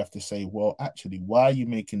now you have to say, well, actually, why are you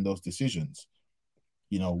making those decisions?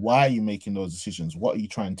 You know, why are you making those decisions? What are you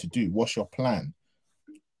trying to do? What's your plan?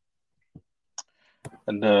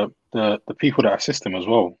 And the people that assist him as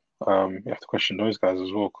well, you have to question those guys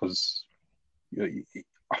as well, because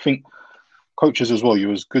I think coaches as well,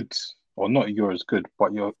 you're as good, or not you're as good,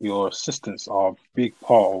 but your assistants are a big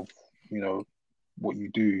part of, you know, what you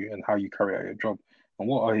do and how you carry out your job. And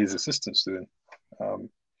what are his assistants doing in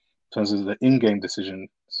terms of the in-game decisions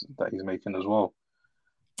that he's making as well?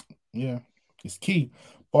 Yeah, it's key.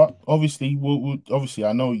 But obviously, obviously,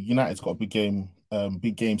 I know United's got a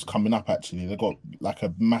big games coming up. Actually, they've got like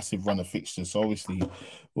a massive run of fixtures, so obviously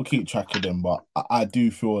we'll keep track of them. But I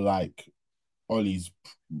do feel like Ollie's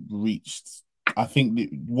reached. I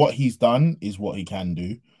think what he's done is what he can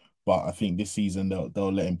do, but I think this season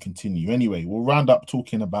they'll let him continue. Anyway, we'll round up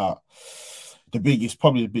talking about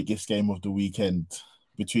probably the biggest game of the weekend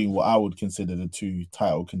between what I would consider the two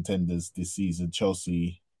title contenders this season,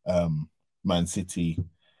 Chelsea, Man City.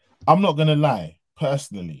 I'm not gonna lie,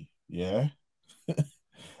 personally, yeah.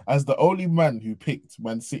 As the only man who picked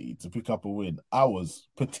Man City to pick up a win, I was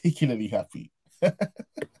particularly happy.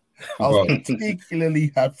 I was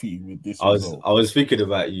particularly happy with this result. I was thinking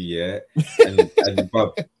about you, yeah. And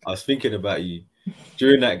bro, I was thinking about you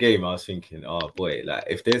during that game. I was thinking, oh boy, like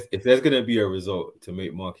if there's gonna be a result to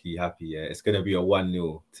make Marky happy, yeah, it's gonna be a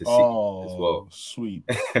 1-0 to City as well. Sweet.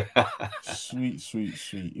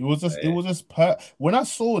 sweet. It was just when I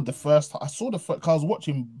saw the first, cause I was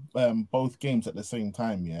watching both games at the same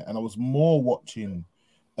time, yeah, and I was more watching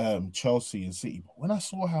Chelsea and City. But when I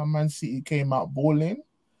saw how Man City came out balling,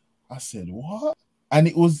 I said, what? And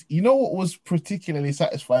it was, you know, what was particularly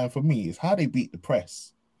satisfying for me is how they beat the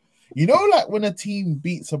press. You know, like when a team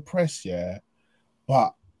beats a press, yeah,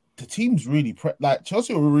 but the team's really like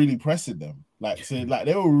Chelsea were really pressing them, like so, like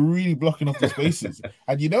they were really blocking off the spaces.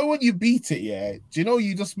 And you know when you beat it, yeah, do you know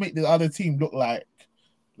you just make the other team look like,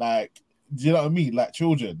 do you know what I mean? Like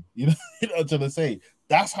children, you know, you know what I'm trying to say.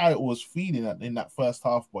 That's how it was feeling in that first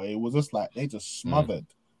half, but it was just like they just smothered.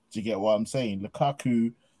 Do you get what I'm saying?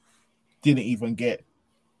 Lukaku didn't even get.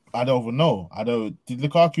 I don't even know. Did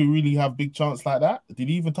Lukaku really have big chance like that? Did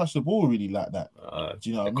he even touch the ball really like that? Do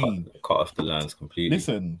you know what I mean? Cut off the lines completely.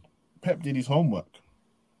 Listen, Pep did his homework.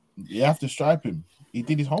 You have to stripe him. He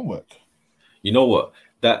did his homework. You know what?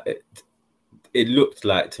 It looked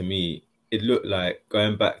like to me. It looked like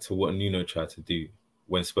going back to what Nuno tried to do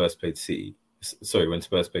when Spurs played City. Sorry, when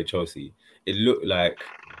Spurs played Chelsea. It looked like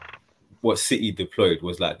what City deployed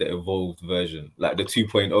was like the evolved version, like the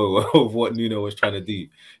 2.0 of what Nuno was trying to do.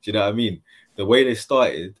 Do you know what I mean? The way they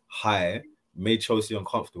started high made Chelsea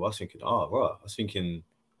uncomfortable. I was thinking,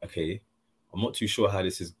 okay, I'm not too sure how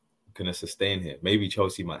this is going to sustain here. Maybe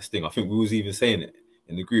Chelsea might sting. I think we was even saying it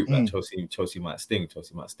in the group, like Chelsea might sting.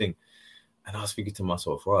 And I was thinking to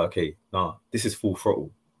myself, okay, this is full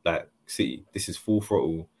throttle. Like City, this is full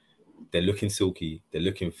throttle. They're looking silky. They're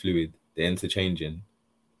looking fluid. They're interchanging.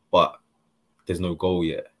 But there's no goal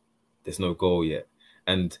yet.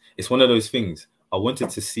 And it's one of those things. I wanted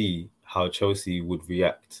to see how Chelsea would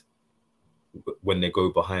react when they go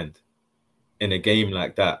behind. In a game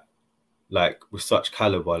like that, like with such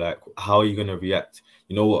caliber, like how are you going to react?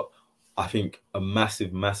 You know what? I think a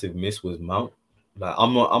massive, massive miss was Mount. Like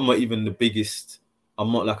I'm not even the biggest.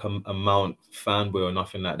 I'm not like a Mount fanboy or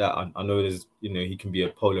nothing like that. I know there's, he can be a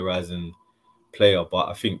polarizing player, but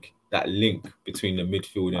I think that link between the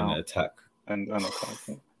midfield and the attack and that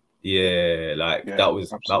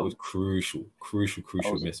was crucial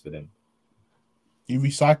miss for them. He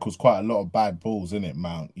recycles quite a lot of bad balls, innit,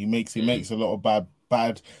 Mount? He makes a lot of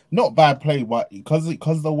not bad play, but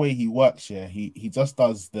because the way he works, he just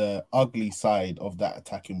does the ugly side of that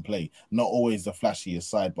attacking play, not always the flashiest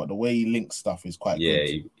side, but the way he links stuff is quite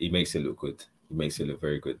good. He makes it look good. He makes it look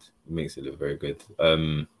very good.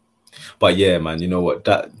 But yeah, man, you know what?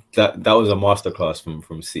 That was a masterclass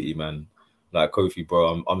from City, man. Like Kofi,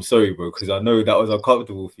 bro, I'm sorry, bro, because I know that was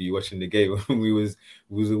uncomfortable for you watching the game when we was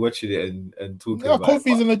watching it and talking about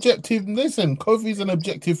Kofi's an objective. Listen, Kofi's an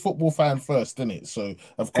objective football fan first, isn't it? So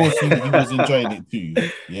of course he was enjoying it too.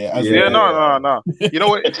 No. You know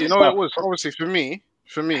what? It was obviously for me.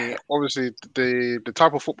 Obviously the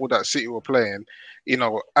type of football that City were playing,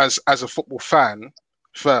 as a football fan.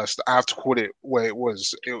 First, I have to call it where it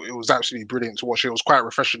was. It was absolutely brilliant to watch. It was quite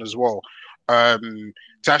refreshing as well. To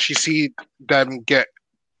actually see them get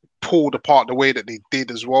pulled apart the way that they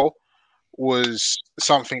did as well was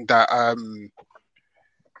something that,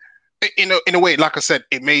 in a way, like I said,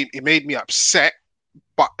 it made me upset,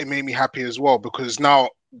 but it made me happy as well because now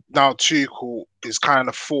Tuchel is kind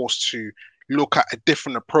of forced to look at a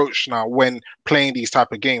different approach now when playing these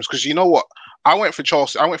type of games. Because you know what? I went for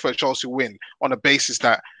a Chelsea win on a basis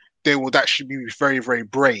that they would actually be very, very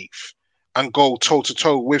brave and go toe to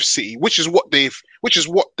toe with City, which is what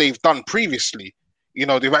they've done previously.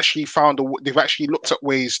 They've actually looked at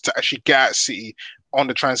ways to actually get at City on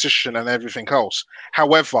the transition and everything else.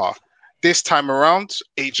 However, this time around,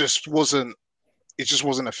 it just wasn't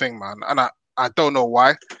a thing, man. And I don't know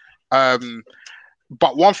why.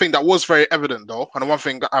 But one thing that was very evident though, and one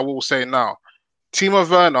thing that I will say now, Timo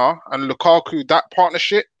Werner and Lukaku, that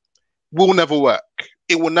partnership will never work.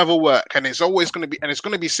 It will never work. And it's always going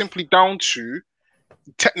to be simply down to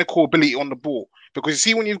technical ability on the ball. Because you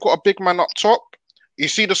see, when you've got a big man up top, you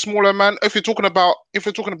see the smaller man. If you're talking about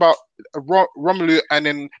Romelu and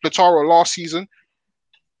then Lautaro last season,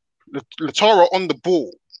 Lautaro on the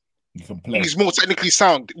ball, you can play. He's more technically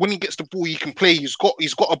sound. When he gets the ball, he can play. He's got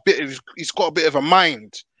a bit of a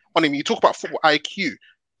mind on him. You talk about football IQ.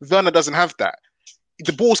 Werner doesn't have that.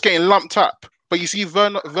 The ball's getting lumped up, but you see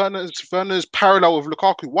Werner's parallel with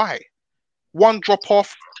Lukaku. Why? One drop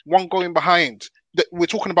off, one going behind. We're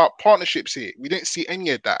talking about partnerships here. We didn't see any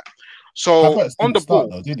of that. So Havertz on the ball,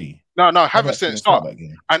 though, did he? No, Havertz didn't start that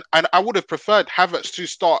game. And I would have preferred Havertz to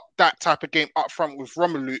start that type of game up front with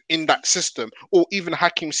Romelu in that system, or even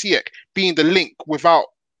Hakim Ziyech being the link without,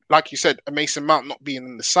 like you said, a Mason Mount not being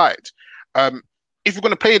in the side. If you're going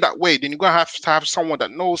to play that way, then you're going to have someone that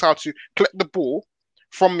knows how to collect the ball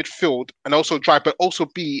from midfield and also drive, but also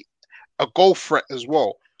be a goal threat as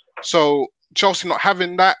well. So Chelsea not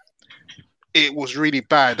having that, it was really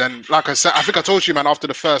bad. And like I said, I think I told you, man, after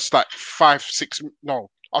the first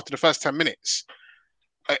after the first 10 minutes,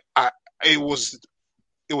 it was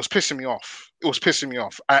it was pissing me off. It was pissing me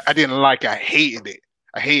off. I didn't like it. I hated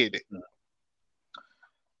it.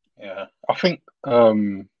 Yeah, I think for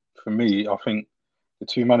me, I think the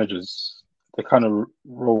two managers, they kind of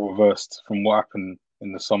role reversed from what happened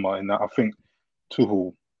in the summer. In that, I think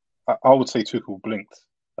Tuchel, I would say Tuchel blinked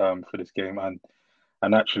for this game, and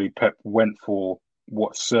actually Pep went for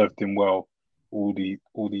what served him well all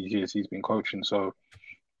these years he's been coaching. So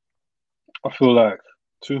I feel like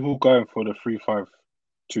Tuchel going for the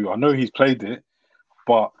 3-5-2. I know he's played it,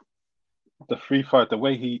 but the 3-5, the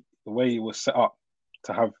way it was set up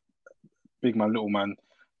to have big man, little man,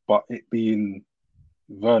 but it being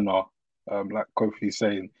Werner, like Kofi's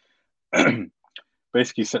saying,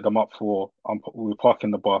 basically set them up for we're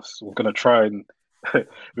parking the bus. We're gonna try and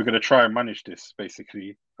manage this.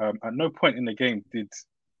 Basically, at no point in the game did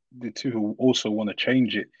Tuchel also want to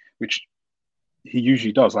change it, which he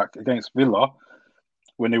usually does. Like against Villa,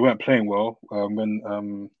 when they weren't playing well,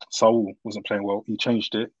 when Saul wasn't playing well, he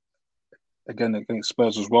changed it. Again against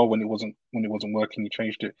Spurs as well, when it wasn't working, he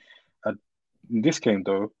changed it. In this game,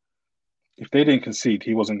 though, if they didn't concede,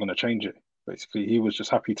 he wasn't going to change it. Basically, he was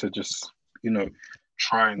just happy to just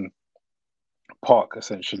try and park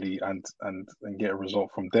essentially and get a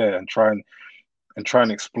result from there, and try and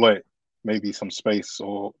exploit maybe some space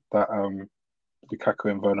or that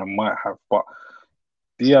Lukaku and Werner might have. But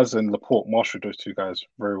Diaz and Laporte mastered those two guys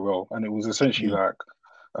very well, and it was essentially like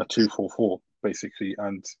a 2-4-4 basically.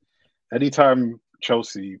 And anytime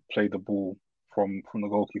Chelsea played the ball from the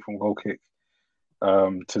goal kick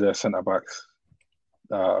to their centre backs,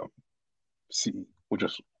 City were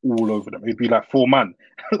just all over them. It'd be like 4 man,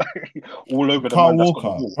 all over them. Carl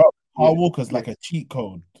Walker's like a cheat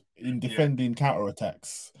code in defending counter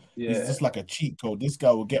attacks. He's just like a cheat code. This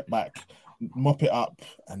guy will get back, mop it up,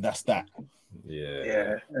 and that's that.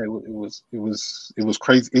 Yeah. It was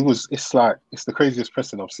crazy. It's the craziest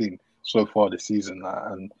pressing I've seen so far this season,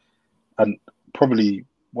 and probably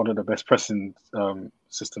one of the best pressing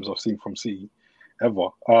systems I've seen from City ever.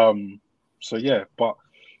 So yeah, but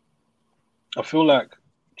I feel like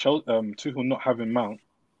Tuchel not having Mount,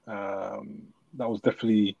 that was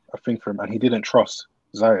definitely a thing for him, and he didn't trust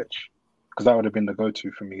Ziyech, because that would have been the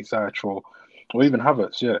go-to for me, Ziyech or even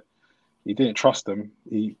Havertz. Yeah, he didn't trust them.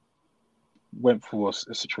 He went for a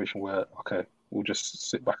situation where, okay, we'll just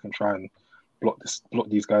sit back and try and block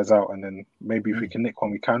these guys out, and then maybe if we can nick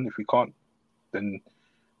one, we can. If we can't, then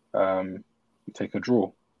we take a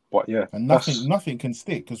draw. But yeah, and nothing can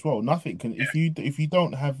stick as well. Nothing can if you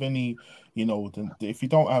don't have any, if you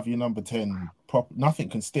don't have your number 10 nothing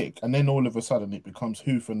can stick. And then all of a sudden it becomes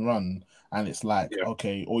hoof and run, and it's like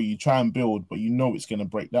okay, or you try and build, but it's going to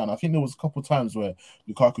break down. I think there was a couple of times where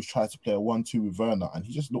Lukaku tried to play a 1-2 with Werner, and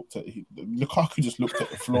he just looked at Lukaku just looked at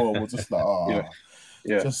the floor, was just like,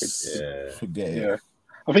 forget it.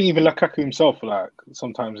 I think even Lukaku himself, like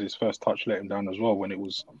sometimes his first touch let him down as well when it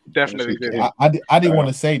was definitely. I didn't want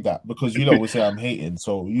to say that because would say I'm hating.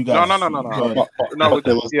 So you guys, no.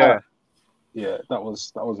 There was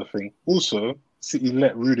that was a thing. Also, City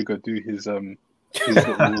let Rudiger do his little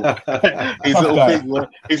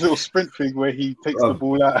sprint thing where he takes the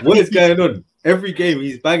ball out. What is going on? Every game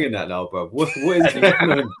he's banging that now, bro. What is going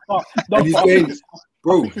on? And he's going,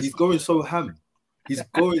 bro. He's going so ham.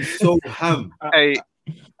 Hey,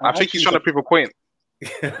 I think he's trying to prove a point.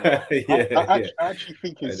 I actually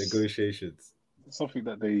think it's negotiations. Something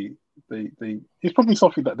that they it's probably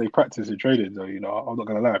something that they practice in training, though. I'm not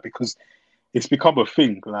gonna lie, because it's become a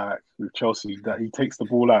thing, like with Chelsea, that he takes the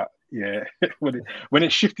ball out. Yeah, when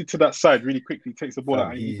it shifted to that side really quickly, he takes the ball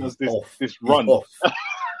out and he does this run.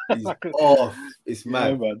 He's off. It's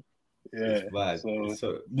mad, man. Yeah, it's mad.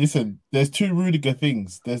 So listen, there's two Rudiger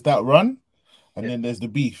things. There's that run, and then there's the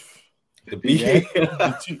beef. The beef.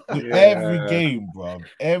 Every game, bro.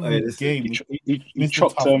 Every game.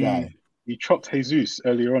 He chopped Jesus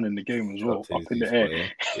earlier on in the game as well, up in the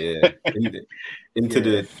air. Into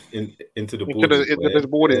the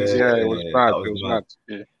boardings. Yeah, it was bad. It was mad.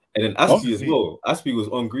 Yeah. And then Aspie as well. Aspie was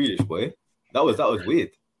on Grealish, boy. That was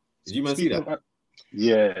weird. Did you see that?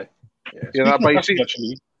 Yeah. But you see,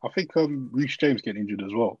 actually, I think Reece James getting injured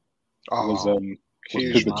as well. Was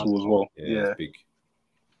pivotal as well. Yeah, big.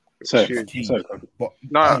 So, but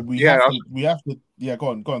we have to. Yeah, go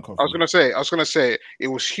on, Kofi. I was gonna say it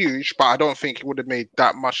was huge, but I don't think it would have made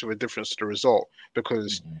that much of a difference to the result,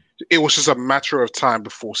 because it was just a matter of time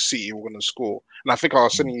before City were gonna score. And I think I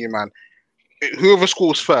was telling you, man, whoever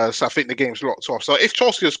scores first, I think the game's locked off. So if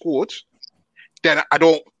Chelsea had scored, then I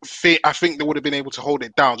think they would have been able to hold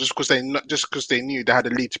it down just because they knew they had a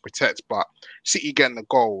lead to protect. But City getting the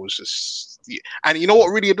goal was just, and you know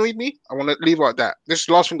what really annoyed me? I want to leave it at that. This is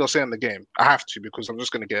the last thing they'll say in the game. I have to because I'm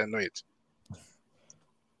just going to get annoyed.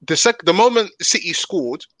 The moment City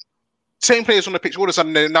scored, same players on the pitch, all of a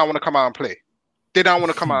sudden they now want to come out and play. They don't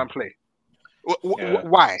want to come out and play.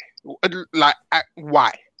 Why? Like,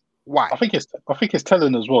 why? I think it's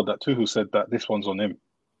telling as well that Tuchel said that this one's on him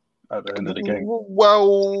at the end of the game.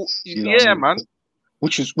 Well, man.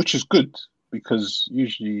 Which is good because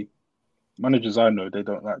usually managers I know they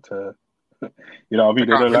don't like to, you know what I mean?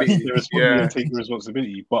 They don't like to take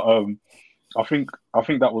responsibility. But I think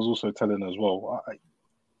that was also telling as well.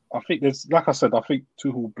 I think there's, like I said, I think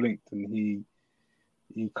Tuchel blinked and he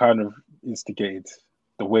kind of instigated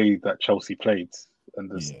the way that Chelsea played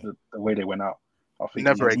and the way they went out. I think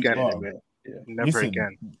never again.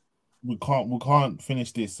 We can't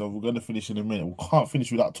finish this, so we're gonna finish in a minute. We can't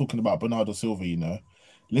finish without talking about Bernardo Silva, you know.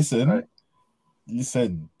 Listen,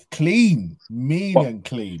 clean, and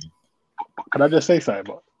clean. Can I just say something?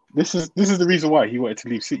 But this is the reason why he wanted to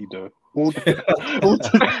leave City, though. It's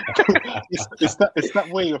that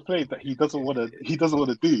way of play that he doesn't want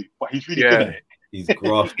to do, but he's really good at it. He's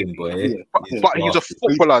grafting, boy. But he's a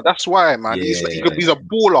footballer. That's why, man. He's a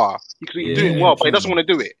baller. He's doing well, but he doesn't want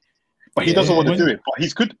to do it. But he doesn't want to do it. But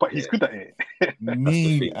he's good. But he's good at it.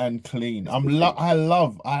 Mean and clean. I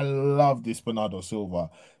love this Bernardo Silva.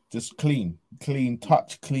 Just clean,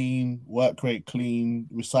 touch clean, work rate clean,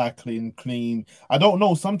 recycling clean. I don't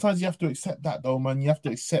know. Sometimes you have to accept that, though, man. You have to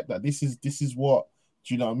accept that this is what.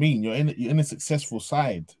 Do you know what I mean? You're in a successful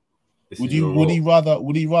side. Would he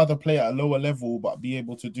rather play at a lower level but be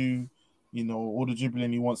able to do, you know, all the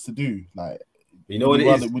dribbling he wants to do? Like, you know what it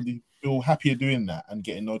is? Would he feel happier doing that and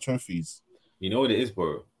getting no trophies? You know what it is,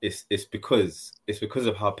 bro? It's because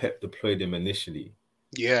of how Pep deployed him initially.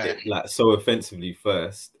 Yeah, like so offensively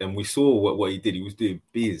first, and we saw what he did. He was doing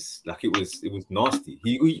biz, like it was nasty.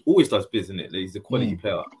 He always does biz, isn't it? Like, he's a quality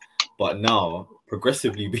player, but now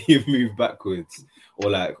progressively being moved backwards, or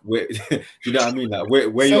like where, do you know what I mean? Like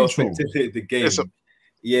where you're affecting the game.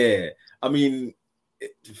 Yeah, I mean,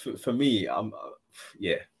 for me,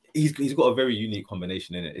 he's got a very unique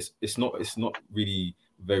combination in it. It's not really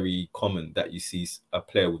very common that you see a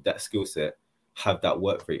player with that skill set have that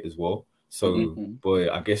work rate as well. So, boy,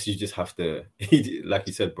 I guess you just have to, like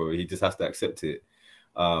you said, bro, he just has to accept it.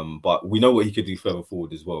 But we know what he could do further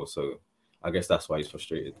forward as well. So, I guess that's why he's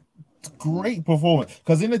frustrated. Great performance,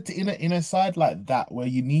 because in a side like that where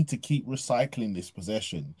you need to keep recycling this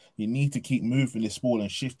possession, you need to keep moving this ball and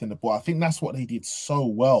shifting the ball. I think that's what they did so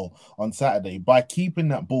well on Saturday. By keeping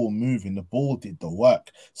that ball moving, the ball did the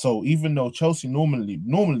work. So even though Chelsea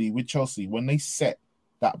normally with Chelsea, when they set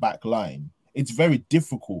that back line, it's very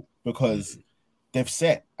difficult because they've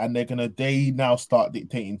set and they now start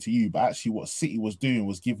dictating to you. But actually what City was doing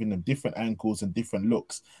was giving them different angles and different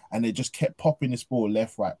looks, and they just kept popping this ball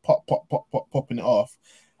left, right, popping it off.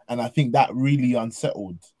 And I think that really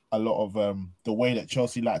unsettled a lot of the way that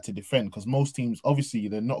Chelsea like to defend, because most teams, obviously,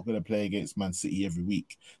 they're not going to play against Man City every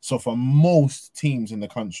week. So for most teams in the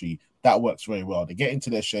country, that works very well. They get into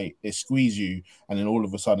their shape, they squeeze you, and then all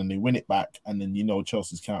of a sudden they win it back. And then, you know,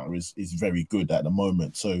 Chelsea's counter is very good at the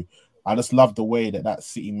moment. So I just love the way that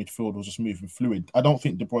City midfield was just moving fluid. I don't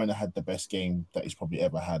think De Bruyne had the best game that he's probably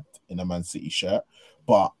ever had in a Man City shirt,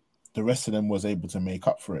 but the rest of them was able to make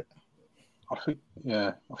up for it. I think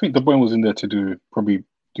De Bruyne was in there to do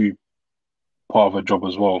part of a job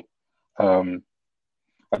as well.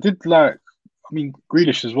 I did like,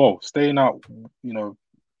 Grealish as well, staying out,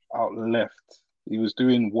 out left. He was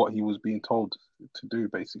doing what he was being told to do,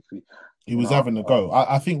 basically. He was having a go.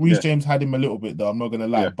 I think Reece James had him a little bit, though. I'm not going to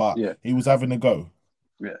lie, but he was having a go.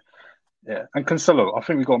 Yeah. And Cancelo, I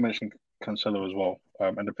think we got to mention Cancelo as well,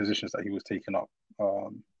 and the positions that he was taking up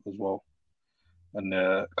as well. And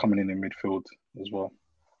coming in midfield as well.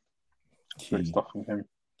 Great stuff from him.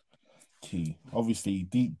 Key. Obviously,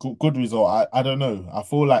 good result. I don't know. I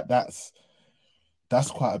feel like that's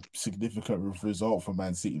quite a significant result for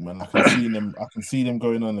Man City, man. I can see them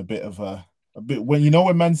going on a bit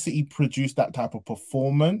when Man City produce that type of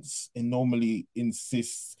performance, it normally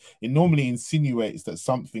insinuates that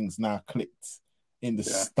something's now clicked in the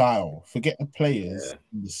style. Forget the players,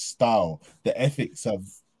 the style, the ethics have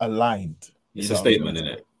aligned. It's a statement, isn't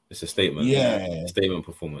it? It's a statement. Yeah. Statement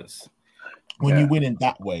performance. When you win in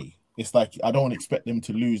that way, it's like I don't expect them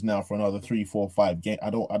to lose now for another 3, 4, 5 games. I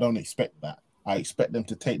don't expect that. I expect them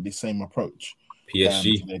to take the same approach.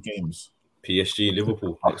 PSG to their games. PSG,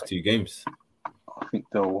 Liverpool next 2 games. I think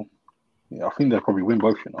they'll probably win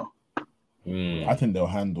both. I think they'll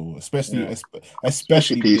handle, especially Yeah.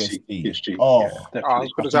 especially PSG. PSG. Oh, Yeah, I was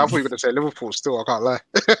definitely. going to say, I thought you were going to say Liverpool still, I can't lie.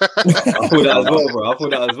 I thought that as well, bro. I thought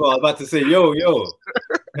that as well. I was about to say, yo.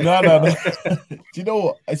 no. Do you know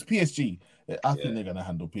what? It's PSG. I think Yeah. they're gonna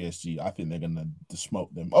handle PSG. I think they're gonna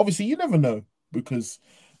smoke them. Obviously, you never know because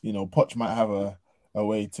Poch might have a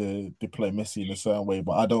way to deploy Messi in a certain way,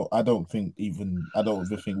 but I don't even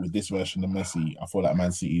think with this version of Messi, I feel like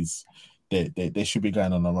Man City's they should be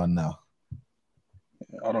going on a run now.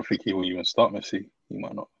 I don't think he will even start Messi. He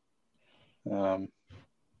might not.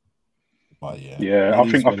 But yeah, Yeah,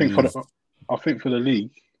 it is what it is. I think for the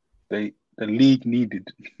league, the league needed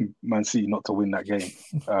Man City not to win that game.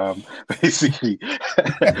 Basically,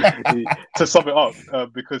 to sum it up,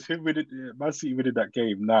 because Man City winning that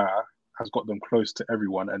game now has got them close to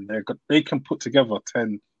everyone, and they can put together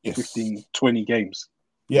 10, 15, 20 games.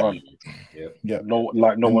 Yeah, run. Yeah. No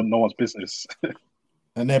one's business.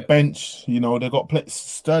 And their bench, they got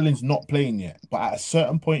Sterling's not playing yet, but at a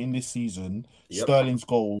certain point in this season, Sterling's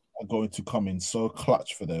goals are going to come in so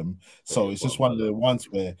clutch for them. So it's just one of the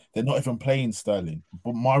ones where they're not even playing Sterling,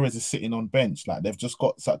 but Mahrez is sitting on bench. Like they've just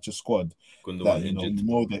got such a squad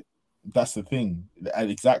that that's the thing.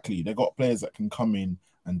 And exactly, they got players that can come in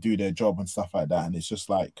and do their job and stuff like that. And it's just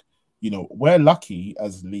like, we're lucky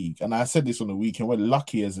as a league. And I said this on the weekend, we're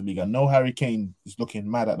lucky as a league. I know Harry Kane is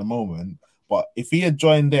looking mad at the moment. But if he had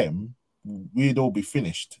joined them, we'd all be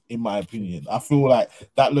finished, in my opinion. I feel like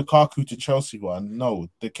that Lukaku to Chelsea one, no,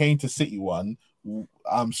 the Kane to City one,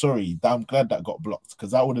 I'm sorry. I'm glad that got blocked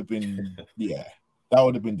because that would have been, that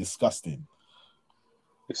would have been disgusting.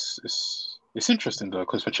 It's interesting though,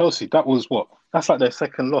 because for Chelsea, that's like their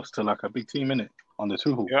second loss to like a big team in it under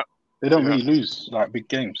Tuchel. Yeah. They don't really lose like big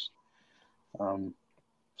games. So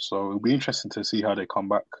it'll be interesting to see how they come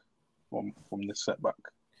back from this setback.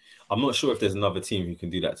 I'm not sure if there's another team who can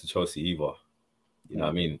do that to Chelsea either. You know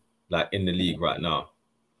what I mean? Like in the league right now.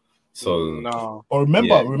 So no. Or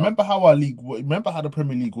remember how the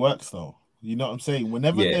Premier League works though. You know what I'm saying?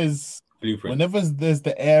 Whenever there's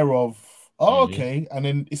the air of okay, and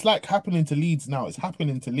then it's like happening to Leeds now. It's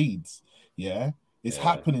happening to Leeds. Yeah. It's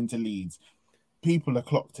happening to Leeds. People have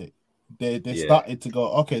clocked it. They started to go,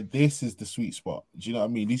 okay, this is the sweet spot. Do you know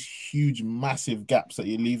what I mean? These huge, massive gaps that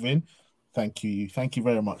you're leaving. Thank you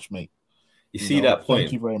very much, mate. You see that point?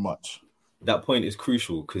 Thank you very much. That point is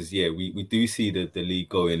crucial because we do see the league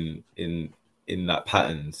going in that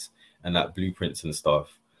patterns and that blueprints and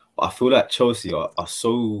stuff. But I feel like Chelsea are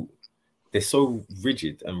so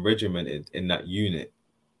rigid and regimented in that unit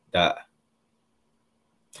that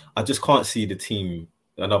I just can't see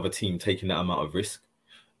another team taking that amount of risk.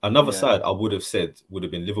 Another side I would have said would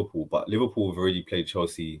have been Liverpool, but Liverpool have already played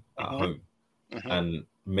Chelsea at home. And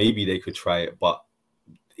maybe they could try it, but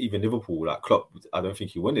even Liverpool, like Klopp, I don't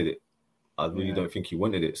think he wanted it. I really don't think he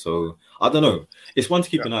wanted it. So I don't know. It's one to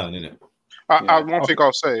keep an eye on, isn't it? One thing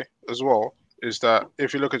I'll say as well is that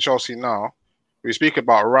if you look at Chelsea now, we speak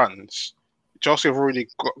about runs. Chelsea have already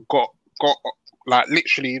got like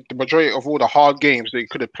literally the majority of all the hard games they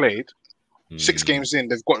could have played. 6 games in,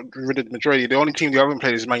 they've got rid of the majority. The only team they haven't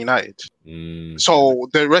played is Man United. So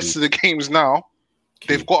the rest of the games now,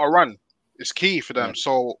 they've got a run. It's key for them.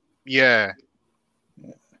 So, But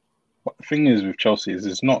the thing is with Chelsea is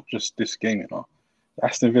it's not just this game, The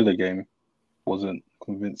Aston Villa game wasn't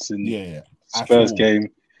convincing. Yeah. Spurs game,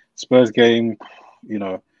 the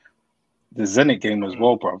Zenit game as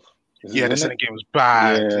well, bruv. The Zenit game was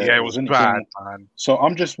bad. Yeah, it was bad, man. So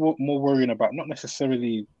I'm just more worrying about not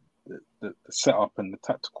necessarily the setup and the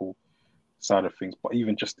tactical side of things, but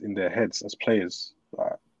even just in their heads as players.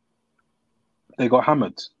 Like, they got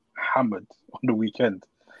hammered on the weekend,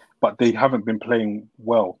 but they haven't been playing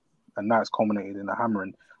well, and now it's culminated in a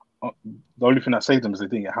hammering. The only thing that saved them is they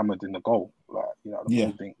didn't get hammered in the goal. Like, the ball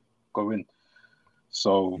didn't go in.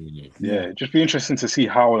 So just be interesting to see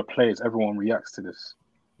how the players, everyone reacts to this.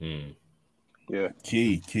 Yeah.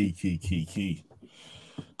 Key.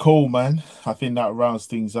 Cool, man. I think that rounds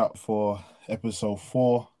things up for episode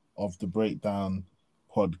 4 of the Breakdown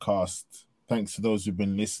podcast. Thanks to those who've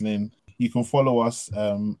been listening. You can follow us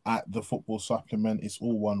at the Football Supplement. It's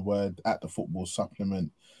all one word, at the Football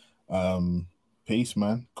Supplement. Peace,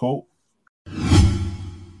 man. Cool.